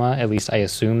drama? At least I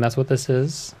assume that's what this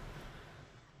is.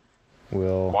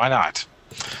 Why not?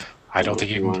 I don't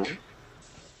think you can...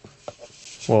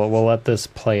 We'll let this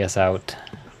play us out.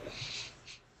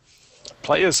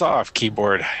 Play us off,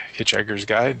 keyboard. Hitchhiker's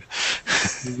Guide.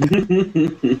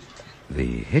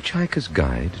 The Hitchhiker's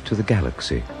Guide to the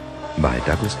Galaxy by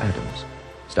Douglas Adams.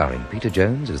 Starring Peter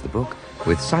Jones as the book,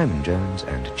 with Simon Jones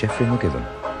and Geoffrey McGibbon.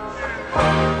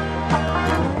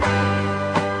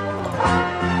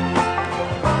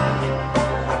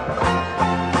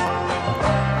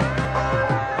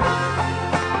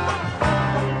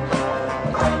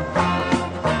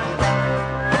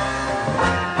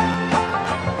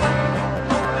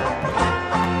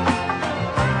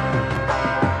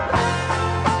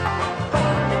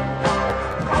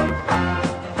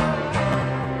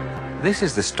 This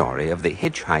is the story of The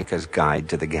Hitchhiker's Guide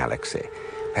to the Galaxy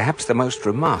Perhaps the most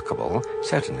remarkable,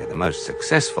 certainly the most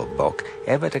successful book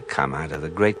ever to come out of the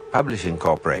great publishing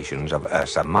corporations of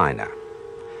Ursa Minor.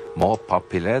 More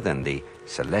popular than the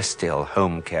Celestial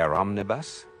Home Care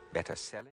Omnibus, better selling.